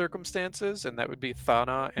regardless of circumstances, and that would be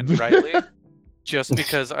Thana and Riley. Just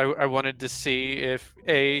because I wanted to see if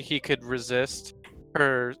he could resist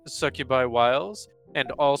her succubi wiles, and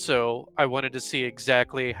also I wanted to see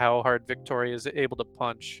exactly how hard Victoria is able to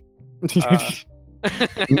punch.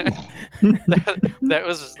 That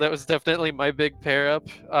was definitely my big pair up.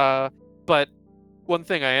 But one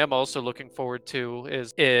thing I am also looking forward to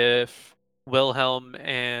is if Wilhelm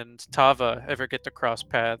and Tava ever get to cross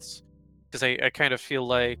paths, because I kind of feel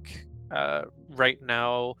like right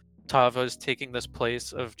now Tava is taking this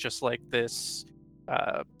place of just like this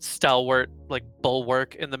stalwart like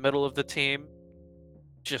bulwark in the middle of the team,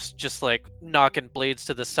 just like knocking blades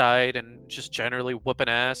to the side and just generally whooping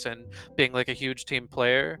ass and being like a huge team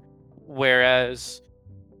player, whereas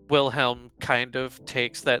Wilhelm kind of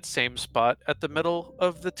takes that same spot at the middle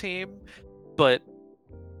of the team, but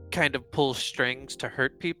kind of pulls strings to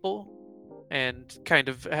hurt people, and kind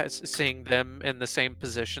of seeing them in the same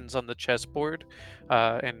positions on the chessboard,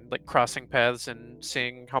 and like crossing paths and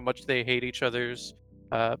seeing how much they hate each other's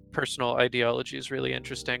personal ideology is really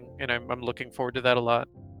interesting, and I'm looking forward to that a lot.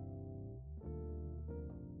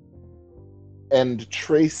 And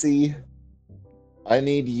Tracy, I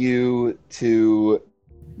need you to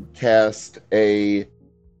cast a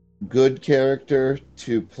good character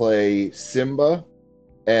to play Simba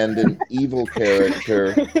and an evil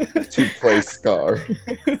character to play Scar.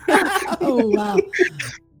 Oh wow.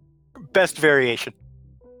 Best variation.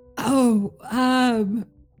 Oh,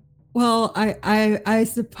 well, I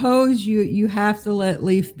suppose you have to let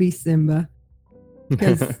Leaf be Simba,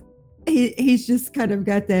 because he's just kind of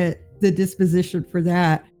got the disposition for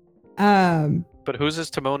that. But who's his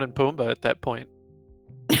Timon and Pumbaa at that point?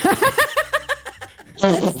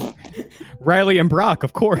 Riley and Brock,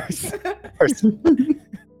 of course.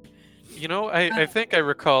 You know, I think I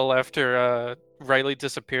recall after Riley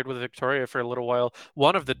disappeared with Victoria for a little while,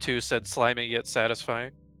 one of the two said slimy yet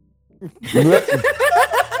satisfying.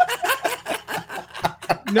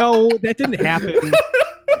 No, that didn't happen.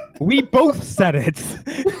 We both said it.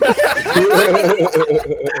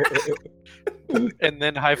 And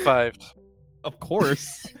then high-fived. Of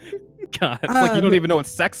course. God, it's like you don't even know what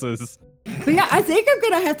sex is. But yeah, I think I'm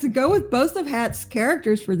gonna have to go with both of Hat's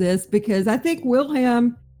characters for this, because I think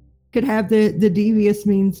Wilhelm could have the devious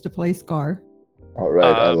means to play Scar. All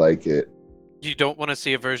right, I like it. You don't want to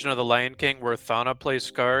see a version of The Lion King where Thana plays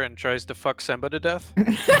Scar and tries to fuck Simba to death?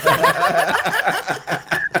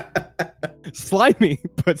 Slimy,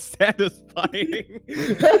 but satisfying.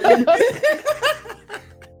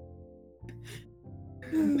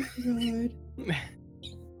 Oh, God.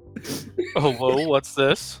 Oh, whoa, what's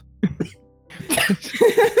this?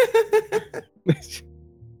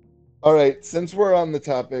 All right, since we're on the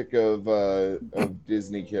topic of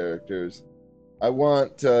Disney characters, I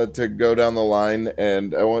want to go down the line,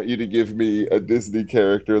 and I want you to give me a Disney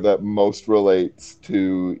character that most relates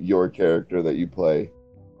to your character that you play.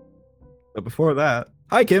 But before that,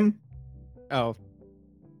 hi Kim. Oh.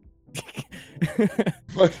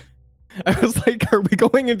 What? I was like, are we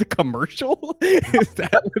going into commercial? Is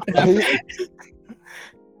that what happened?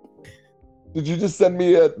 Did you just send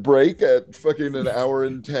me a break at fucking an hour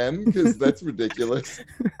and 10? Because that's ridiculous.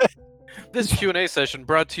 This Q&A session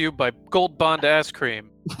brought to you by Gold Bond Ass Cream.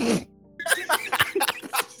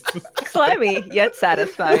 Slimy, yet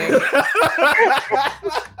satisfying.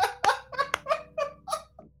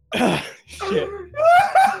 Shit.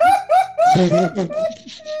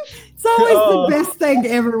 It's always the best thing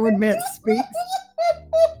everyone met speaks.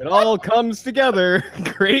 It all comes together.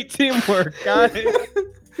 Great teamwork, guys.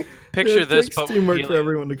 Picture It this, takes but with teamwork for helium.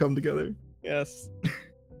 everyone to come together. Yes.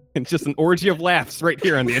 And just an orgy of laughs right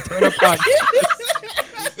here on the Eterna podcast.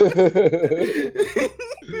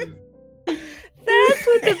 That's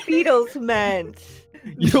what the Beatles meant.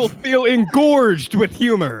 You'll feel engorged with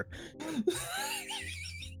humor.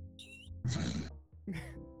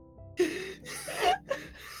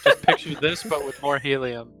 Just picture this, but with more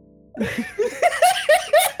helium. There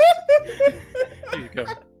you go.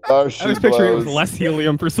 Oh, I was picturing it with less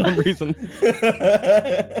helium for some reason.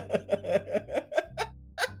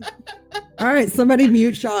 All right, somebody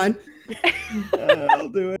mute Sean. I'll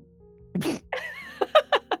do it.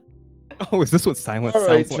 Oh, is this what silence All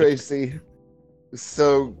right, sounds like? Tracy.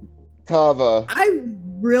 So, Tava. I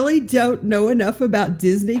really don't know enough about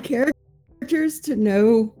Disney characters to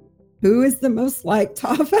know who is the most like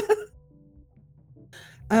Tava.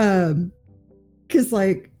 Because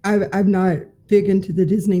like I'm not big into the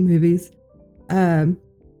Disney movies, and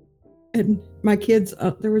my kids,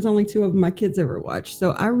 there was only 2 of them my kids ever watched,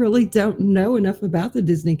 so I really don't know enough about the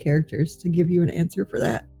Disney characters to give you an answer for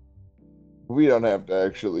that. We don't have to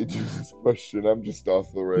actually do this question. I'm just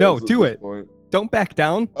off the rails. No, at do this it. point. Don't back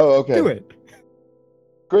down. Oh, okay. Do it.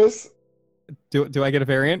 Chris. Do I get a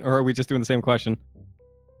variant, or are we just doing the same question?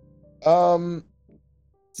 Same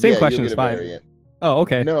Same question is fine. Variant. Oh,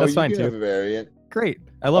 okay. No, That's you fine can have a too. variant. Great.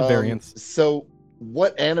 I love variants. So,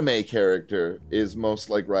 what anime character is most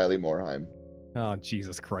like Riley Morheim? Oh,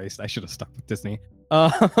 Jesus Christ. I should have stuck with Disney.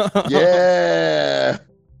 Yeah.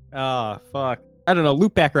 Oh, fuck. I don't know.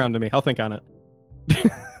 Loop background to me. I'll think on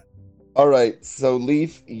it. All right. So,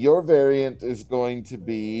 Leaf, your variant is going to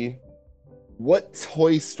be what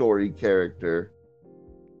Toy Story character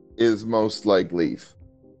is most like Leaf?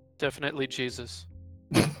 Definitely Jesus.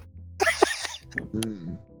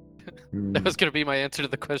 Hmm. That was gonna be my answer to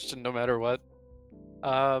the question, no matter what.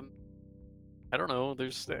 I don't know.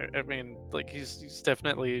 I mean, like he's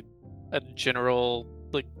definitely a general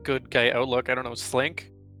like good guy outlook. I don't know.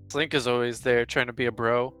 Slink is always there trying to be a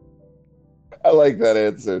bro. I like that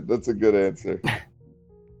answer. That's a good answer.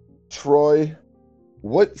 Troy,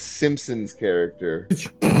 what Simpsons character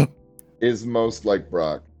is most like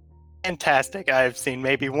Brock? Fantastic. I've seen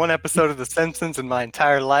maybe one episode of The Simpsons in my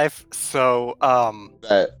entire life, so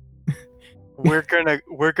That we're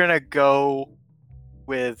gonna go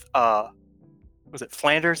with was it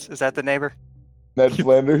Flanders? Is that the neighbor? Ned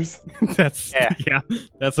Flanders. That's Yeah.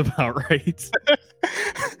 that's about right.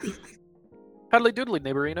 Cuddly doodly,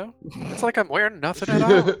 neighborino. It's like I'm wearing nothing at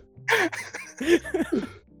all.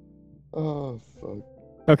 Oh fuck.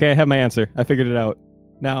 Okay, I have my answer. I figured it out.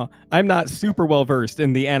 Now, I'm not super well versed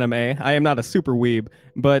in the anime. I am not a super weeb,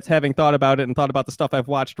 but having thought about it and thought about the stuff I've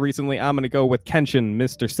watched recently, I'm going to go with Kenshin,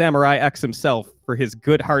 Mr. Samurai X himself, for his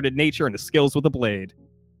good-hearted nature and his skills with a blade.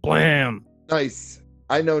 Blam! Nice.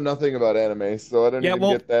 I know nothing about anime, so I didn't Yeah, even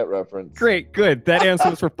well, get that reference. Great, good. That answer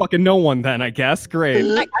was for fucking no one then, I guess. Great.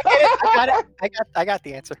 I get it. I got it. I got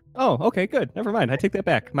the answer. Oh, okay, good. Never mind. I take that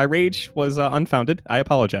back. My rage was unfounded. I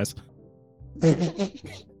apologize.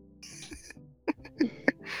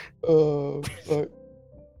 Oh fuck.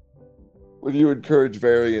 When you encourage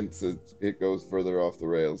variance, it goes further off the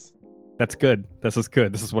rails. That's good. This is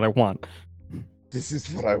good. This is what I want. This is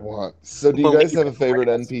what I want. So, do you Well, guys have a favorite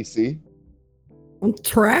NPC? Well,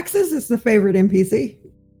 Traxxas is the favorite NPC.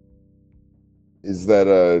 Is that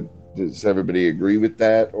does everybody agree with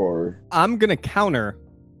that, or I'm going to counter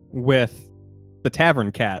with the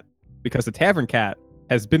Tavern Cat, because the Tavern Cat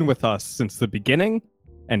has been with us since the beginning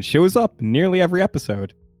and shows up nearly every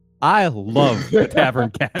episode. I love the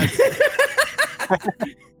Tavern Cat.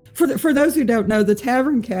 For those who don't know, the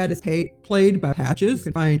Tavern Cat is played by Patches. You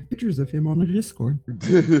can find pictures of him on the Discord.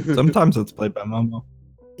 Sometimes it's played by Momo.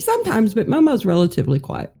 Sometimes, but Momo's relatively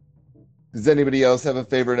quiet. does anybody else have a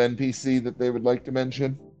favorite NPC that they would like to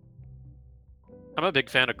mention? I'm a big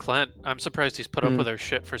fan of Clint. I'm surprised he's put up with our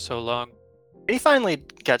shit for so long. He finally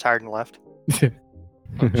got tired and left.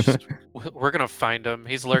 We're gonna find him.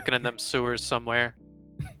 He's lurking in them sewers somewhere.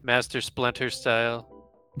 Master Splinter style.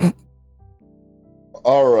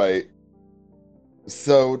 All right.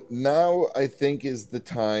 So now I think is the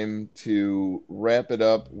time to wrap it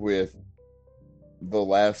up with the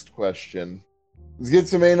last question. Let's get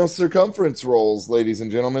some anal circumference rolls, ladies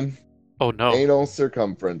and gentlemen. Oh no. Anal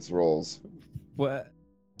circumference rolls. What?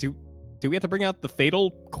 Do we have to bring out the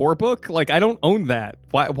Fatal Core book? Like, I don't own that.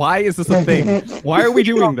 Why is this a thing? Why are we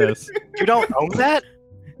doing this? You don't own that?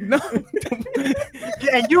 No.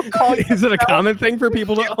 And you call Is it a common thing for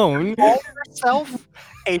people to own? yourself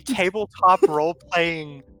a tabletop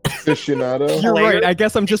role-playing? Aficionado. You're player? right. I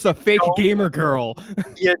guess I'm just a fake No. gamer girl.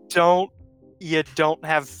 You don't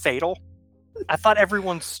have Fatal? I thought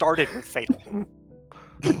everyone started with Fatal.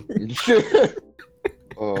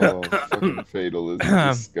 Oh, fucking Fatal is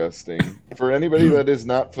disgusting. For anybody that is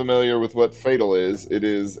not familiar with what Fatal is, it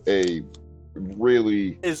is a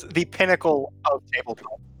really Is the pinnacle of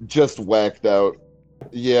tabletop. just whacked out.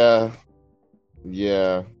 Yeah.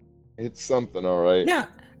 It's something, all right. Now,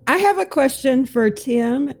 I have a question for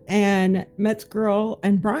Tim and Mets Girl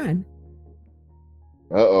and Brian.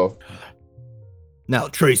 Uh-oh. Now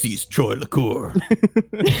Tracy's Troy LaCour.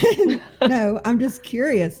 No, I'm just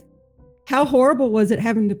curious. How horrible was it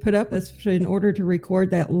having to put up this in order to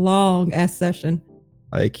record that long ass session?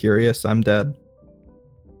 Are you curious? I'm dead.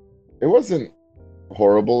 It wasn't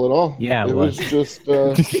horrible at all. Yeah, it it was was. just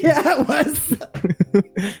Yeah, it was.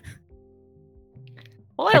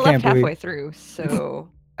 Well, I I can't left halfway believe- through, so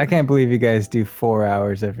I can't believe you guys do 4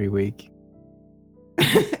 hours every week.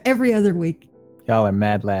 Every other week. Y'all are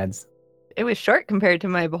mad lads. it was short compared to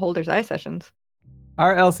my Beholder's Eye sessions.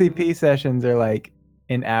 Our LCP sessions are like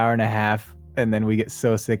an hour and a half, and then we get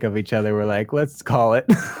so sick of each other, we're like, let's call it.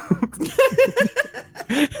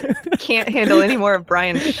 Can't handle any more of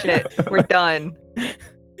Brian's shit. We're done.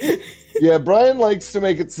 Yeah, Brian likes to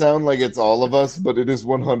make it sound like it's all of us, but it is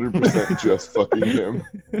 100% just fucking him.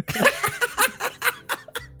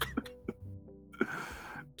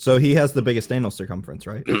 So he has the biggest anal circumference,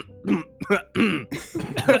 right?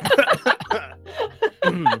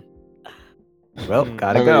 Well,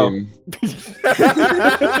 gotta I go. mean,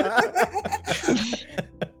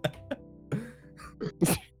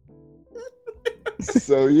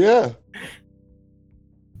 so yeah,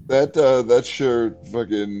 that sure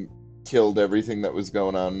fucking killed everything that was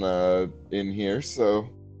going on in here. So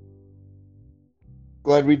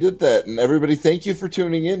glad we did that, and everybody, thank you for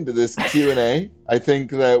tuning in to this Q&A. I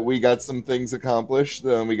think that we got some things accomplished,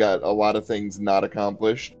 and we got a lot of things not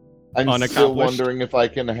accomplished. I'm still Unaccomplished. wondering if I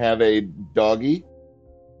can have a doggy.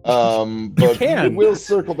 But can. we'll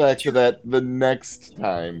circle back to that the next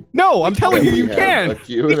time. No, I'm telling you, we you have can. a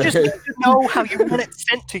Q&A. You just need to know how you want it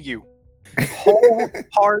sent to you. Whole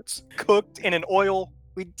parts cooked in an oil.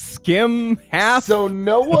 Skim half. So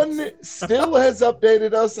no one still has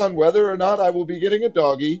updated us on whether or not I will be getting a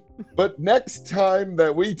doggy. But next time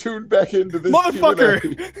that we tune back into this Motherfucker!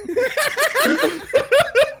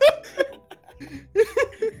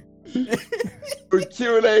 Q&A, for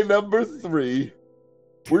Q&A number 3,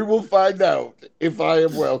 we will find out if I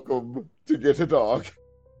am welcome to get a dog.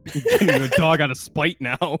 Getting a dog out of spite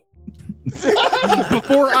now.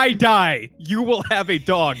 Before I die, you will have a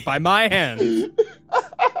dog by my hand.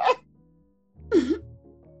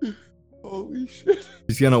 Holy shit.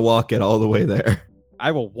 He's gonna walk it all the way there.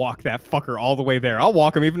 I will walk that fucker all the way there. I'll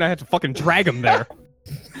walk him even if I have to fucking drag him there.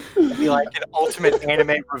 It'd be like an ultimate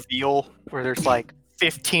anime reveal where there's like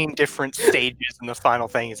 15 different stages, and the final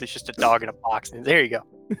thing is it's just a dog in a box. And there you go.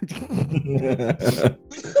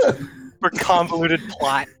 For convoluted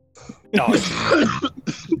plot. Dog.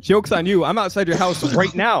 Joke's on you. I'm outside your house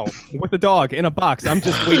right now with a dog in a box. I'm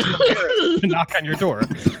just waiting to knock on your door.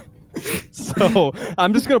 So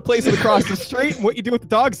I'm just gonna place it across the street, and what you do with the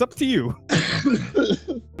dog is up to you.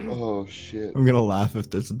 Oh shit. I'm gonna laugh if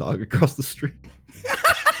there's a dog across the street.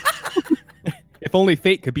 If only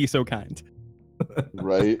fate could be so kind.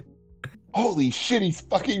 Right? Holy shit, he's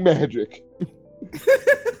fucking magic.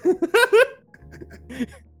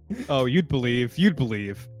 Oh, you'd believe. You'd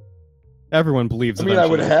believe. Everyone believes. I mean, I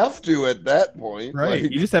would eventually. have to at that point. Right.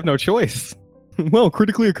 like- You just have no choice. Well,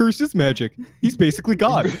 critically accursed is magic. He's basically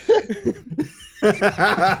God.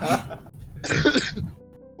 Well,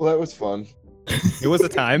 that was fun. It was a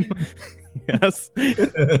time. Yes.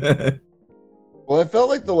 Well, I felt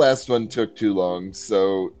like the last one took too long,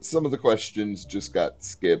 so some of the questions just got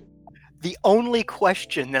skipped. The only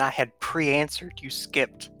question that I had pre-answered, you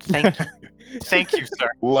skipped. Thank you. Thank you, sir.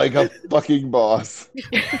 Like a fucking boss.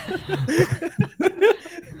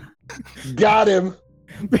 Got him.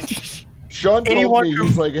 Sean told Anyone me, who-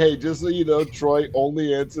 he's like, hey, just so you know, Troy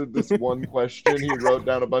only answered this one question. He wrote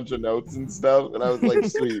down a bunch of notes and stuff, and I was like,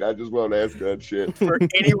 sweet, I just won't ask that shit. For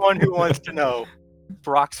anyone who wants to know,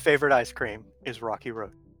 Brock's favorite ice cream is Rocky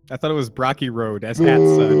Road. I thought it was Brocky Road, as Hats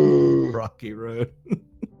said. Rocky Road.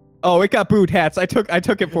 Oh, it got booed, Hats. I took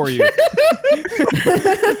it for you.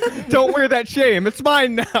 Don't wear that shame. It's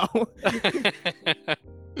mine now.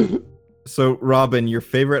 So, Robin, your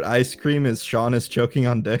favorite ice cream is Sean is choking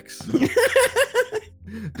on dicks?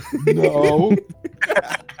 No,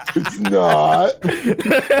 it's not.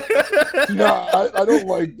 No, I don't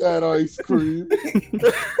like that ice cream.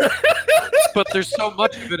 But there's so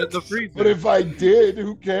much of it in the freezer. But if I did,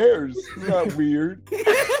 who cares? It's not weird.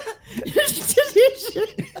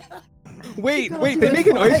 Wait, they make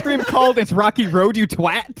an ice cream called It's Rocky Road, you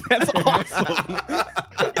twat? That's awesome.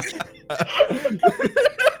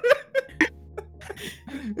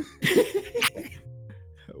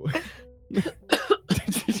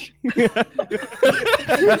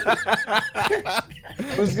 I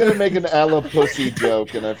was gonna make an a la pussy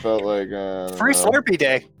joke, and I felt like Free Slurpee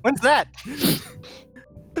Day. When's that?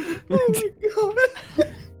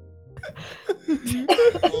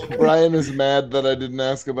 Brian is mad that I didn't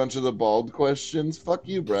ask a bunch of the bald questions. Fuck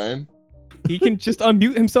you, Brian. He can just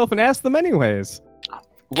unmute himself and ask them anyways.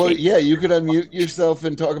 Well, yeah, you could unmute yourself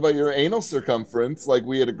and talk about your anal circumference like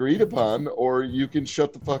we had agreed upon, or you can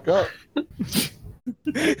shut the fuck up.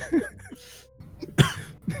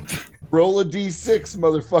 Roll a d6,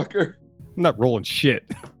 motherfucker. I'm not rolling shit.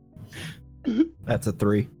 That's a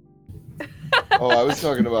 3. Oh, I was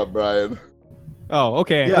talking about Brian. Oh,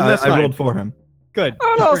 okay. Yeah, That's I fine. rolled for him. Good.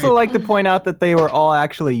 I would also like to point out that they were all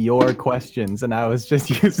actually your questions, and I was just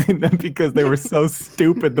using them because they were so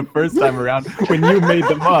stupid the first time around when you made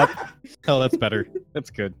them up. Oh, that's better. That's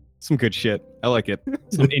good. Some good shit. I like it.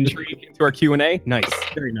 Some intrigue into our Q&A. Nice.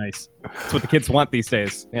 Very nice. That's what the kids want these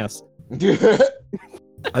days. Yes.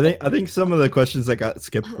 I think some of the questions that got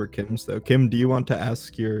skipped were Kim's though. Kim, do you want to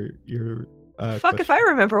ask your Fuck if I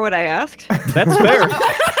remember what I asked. That's fair.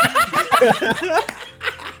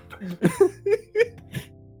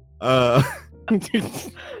 I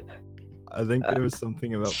think there was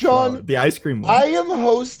something about Sean, the ice cream one. I am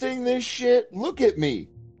hosting this shit. Look at me.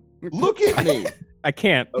 Look at me. I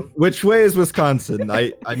can't. Which way is Wisconsin?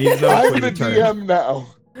 I need to know I'm which way the to turn. DM now.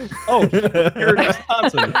 Oh, you're in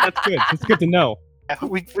Wisconsin. That's good. It's good to know.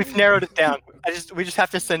 We've narrowed it down. We just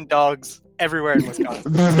have to send dogs everywhere in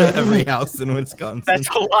Wisconsin. Every house in Wisconsin. That's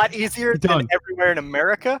a lot easier Done. than everywhere in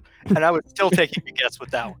America, and I would still take a guess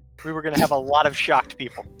with that one. We were going to have a lot of shocked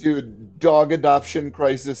people. Dude, dog adoption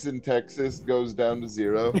crisis in Texas goes down to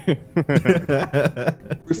 0.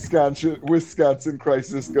 Wisconsin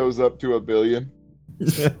crisis goes up to 1 billion.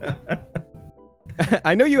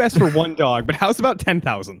 I know you asked for 1 dog, but how's about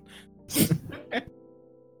 10,000?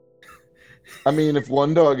 I mean, if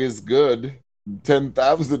 1 dog is good,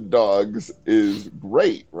 10,000 dogs is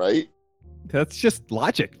great, right? That's just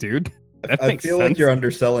logic, dude. That I makes feel sense. like you're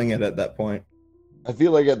underselling it at that point. I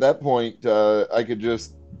feel like at that point, I could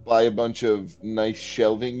just buy a bunch of nice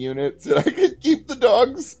shelving units and I could keep the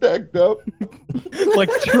dogs stacked up. Like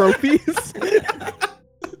trophies.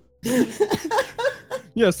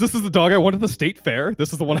 Yes, this is the dog I won at the state fair.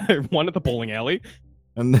 This is the one I won at the bowling alley.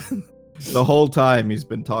 And then, the whole time he's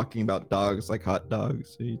been talking about dogs like hot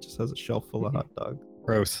dogs. He just has a shelf full of hot dogs.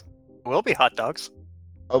 Gross. Will be hot dogs.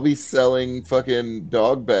 I'll be selling fucking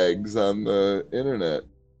dog bags on the internet.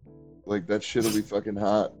 Like, that shit'll be fucking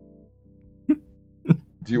hot.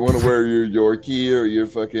 Do you want to wear your Yorkie or your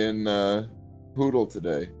fucking poodle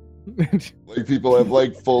today? Like, people have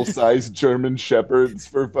like full-size German shepherds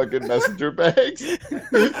for fucking messenger bags.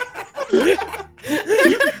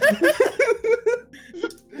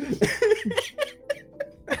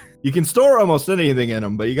 You can store almost anything in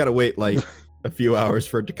them, but you gotta wait like a few hours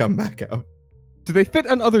for it to come back out. Do they fit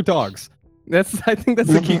on other dogs? I think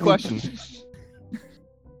that's the key question.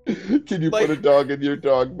 Can you Like- put a dog in your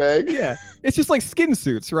dog bag? Yeah, it's just like skin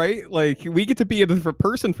suits, right? Like we get to be a different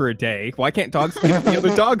person for a day. Why can't dogs be the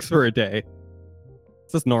other dogs for a day?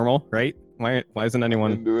 Is this normal, right? Why isn't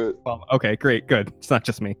anyone? Into it. Well, okay, great, good. It's not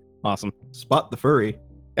just me. Awesome. Spot the furry.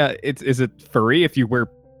 Is it furry if you wear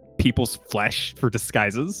people's flesh for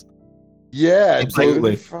disguises? Yeah,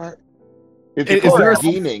 Absolutely. dude. It's Is called there a-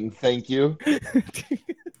 geening, thank you.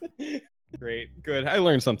 Great, good. I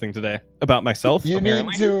learned something today about myself. You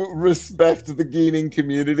apparently. need to respect the geening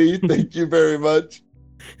community. Thank you very much.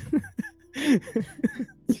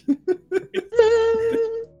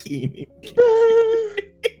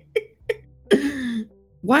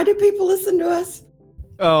 Why do people listen to us?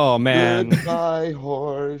 Oh man. Goodbye,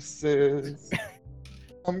 horses.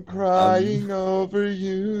 I'm crying over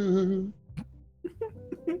you.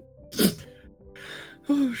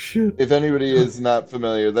 Oh shit. If anybody is not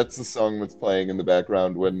familiar, that's the song that's playing in the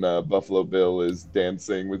background when Buffalo Bill is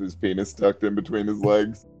dancing with his penis tucked in between his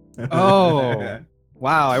legs. Oh.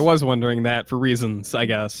 Wow, I was wondering that for reasons, I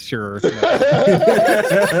guess. Sure.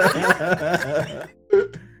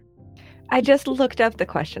 I just looked up the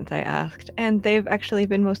questions I asked, and they've actually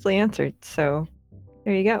been mostly answered. So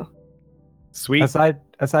there you go. Sweet.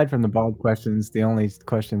 Aside from the bald questions, the only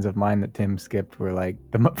questions of mine that Tim skipped were like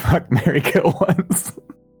the fuck, marry, kill ones.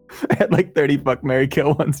 I had like 30 fuck, marry,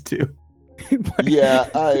 kill ones too. Yeah,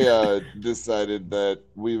 I decided that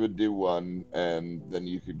we would do one, and then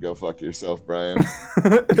you could go fuck yourself, Brian.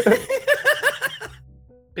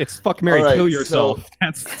 It's fuck, marry, All right, kill yourself.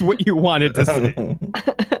 That's what you wanted to say.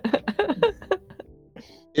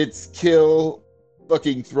 It's kill,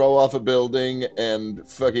 fucking throw off a building, and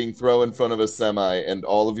fucking throw in front of a semi, and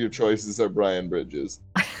all of your choices are Brian Bridges.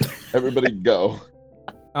 Everybody go.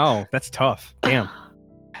 Oh, that's tough. Damn.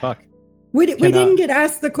 Fuck. We Cannot- didn't get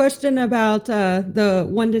asked the question about the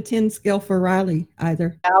 1 to 10 scale for Riley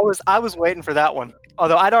either. I was waiting for that one.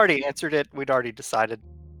 Although I'd already answered it. We'd already decided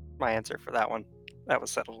my answer for that one. That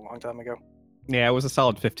was settled a long time ago. Yeah, it was a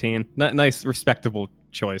solid 15. Nice, respectable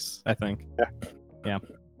choice, I think. Yeah.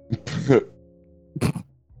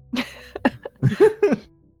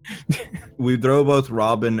 We throw both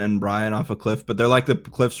Robin and Brian off a cliff, but they're like the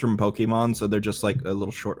cliffs from Pokemon, so they're just like a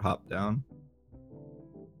little short hop down.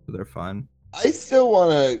 So they're fine. I still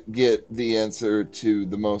want to get the answer to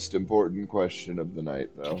the most important question of the night,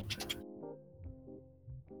 though.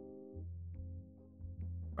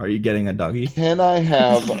 Are you getting a doggy? Can I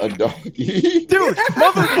have a doggy? Dude,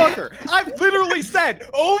 motherfucker! I've literally said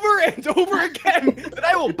over and over again that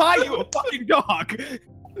I will buy you a fucking dog.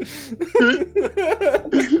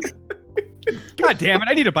 God damn it!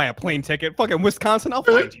 I need to buy a plane ticket. Fucking Wisconsin, I'll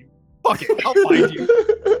find you. Fuck it, I'll find you.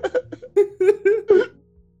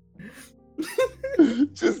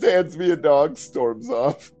 Just hands me a dog, storms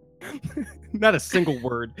off. Not a single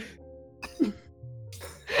word.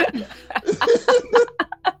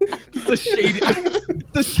 The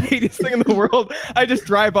shadiest thing in the world. I just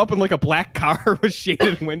drive up in like a black car with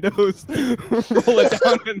shaded windows, roll it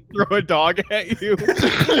down and throw a dog at you.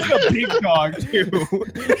 Like a big dog too.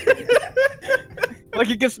 Like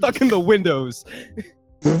it gets stuck in the windows.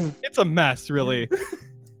 It's a mess, really.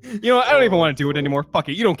 You know what? I don't even want to do it anymore. Fuck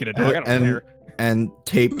it. You don't get a dog. I don't care. And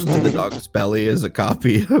taped to the dog's belly is a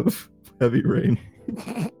copy of Heavy Rain.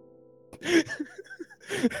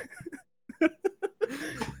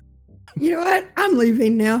 You know what? I'm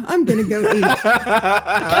leaving now. I'm gonna go eat.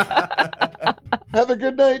 Have a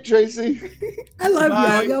good night, Tracy. I love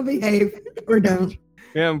Bye. y'all. Y'all behave or don't.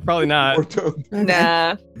 Yeah, probably not. Or don't. Okay.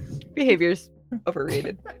 Nah, behavior's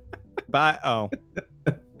overrated. Bye. Oh.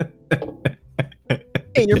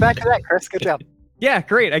 Hey, you're back to that, Chris. Good job. Yeah,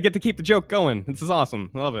 great. I get to keep the joke going. This is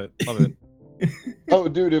awesome. Love it. Love it. Oh,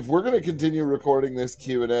 dude, if we're going to continue recording this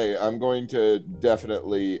Q&A, I'm going to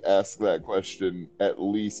definitely ask that question at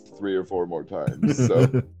least 3 or 4 more times.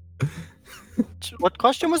 So What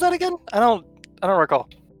question was that again? I don't recall.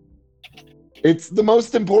 it's the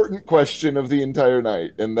most important question of the entire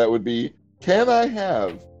night, and that would be, can I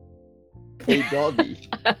have a doggy?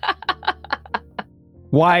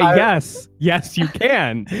 Why, yes. Yes, you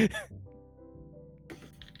can.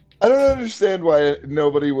 I don't understand why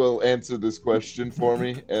nobody will answer this question for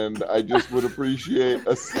me, and I just would appreciate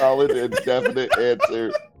a solid and definite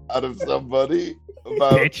answer out of somebody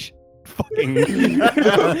about... Bitch. Fucking.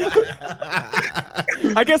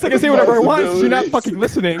 I guess I can say whatever I want since you're not fucking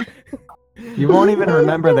listening. You won't even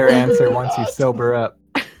remember their answer once you sober up.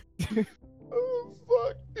 Oh,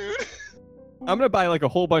 fuck, dude. I'm gonna buy like a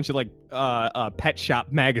whole bunch of like pet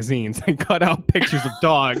shop magazines and cut out pictures of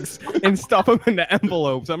dogs and stuff them into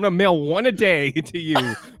envelopes. I'm gonna mail one a day to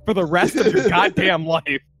you for the rest of your goddamn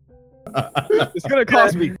life. It's gonna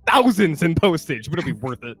cost me thousands in postage, but it'll be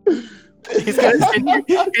worth it. He's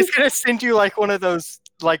gonna send you like one of those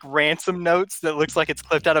like ransom notes that looks like it's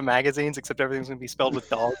clipped out of magazines, except everything's gonna be spelled with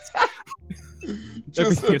dogs.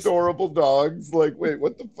 Just adorable dogs. Like, wait,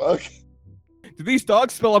 what the fuck? Do these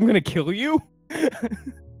dogs spell I'm gonna kill you?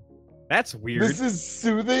 That's weird. This is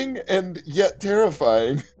soothing and yet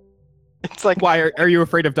terrifying. It's like, Why are you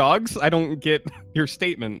afraid of dogs? I don't get your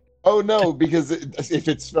statement. Oh no, because if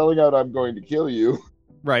it's spelling out I'm going to kill you.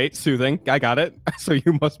 Right, soothing. I got it. So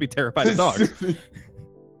you must be terrified of dogs.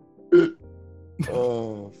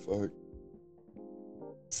 Oh, fuck.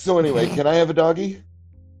 So anyway, can I have a doggy?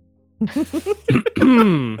 the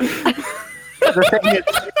thing is,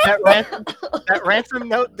 that ransom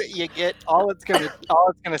note that you get, all it's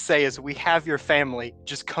gonna say is, "We have your family.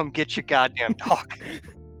 Just come get your goddamn dog."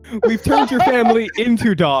 We've turned your family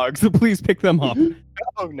into dogs, so please pick them up.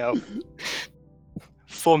 Oh no.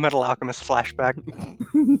 Full Metal Alchemist flashback.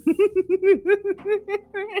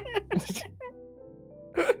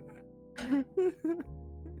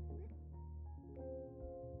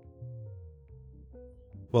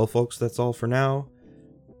 Well, folks, that's all for now.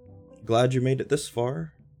 Glad you made it this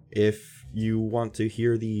far. If you want to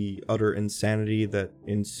hear the utter insanity that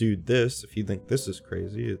ensued this, if you think this is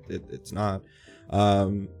crazy, it's not,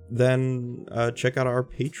 then check out our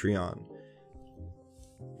Patreon.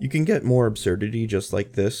 You can get more absurdity just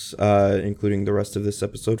like this, including the rest of this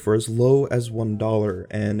episode, for as low as $1,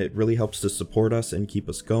 and it really helps to support us and keep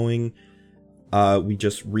us going. We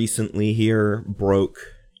just recently here broke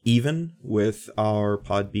even with our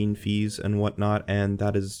Podbean fees and whatnot, and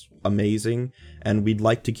that is amazing. And we'd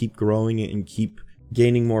like to keep growing and keep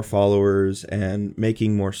gaining more followers and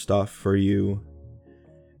making more stuff for you.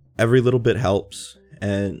 Every little bit helps,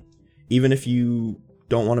 and even if you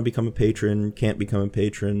don't want to become a patron, can't become a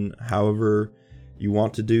patron, however you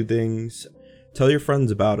want to do things, tell your friends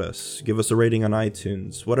about us, give us a rating on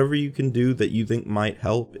iTunes, whatever you can do that you think might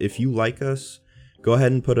help. If you like us, go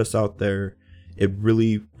ahead and put us out there. It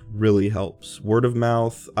really, really helps. Word of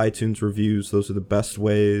mouth, iTunes reviews, those are the best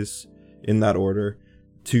ways, in that order,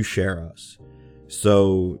 to share us.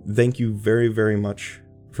 So thank you very, very much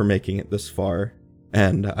for making it this far,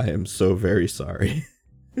 and I am so very sorry.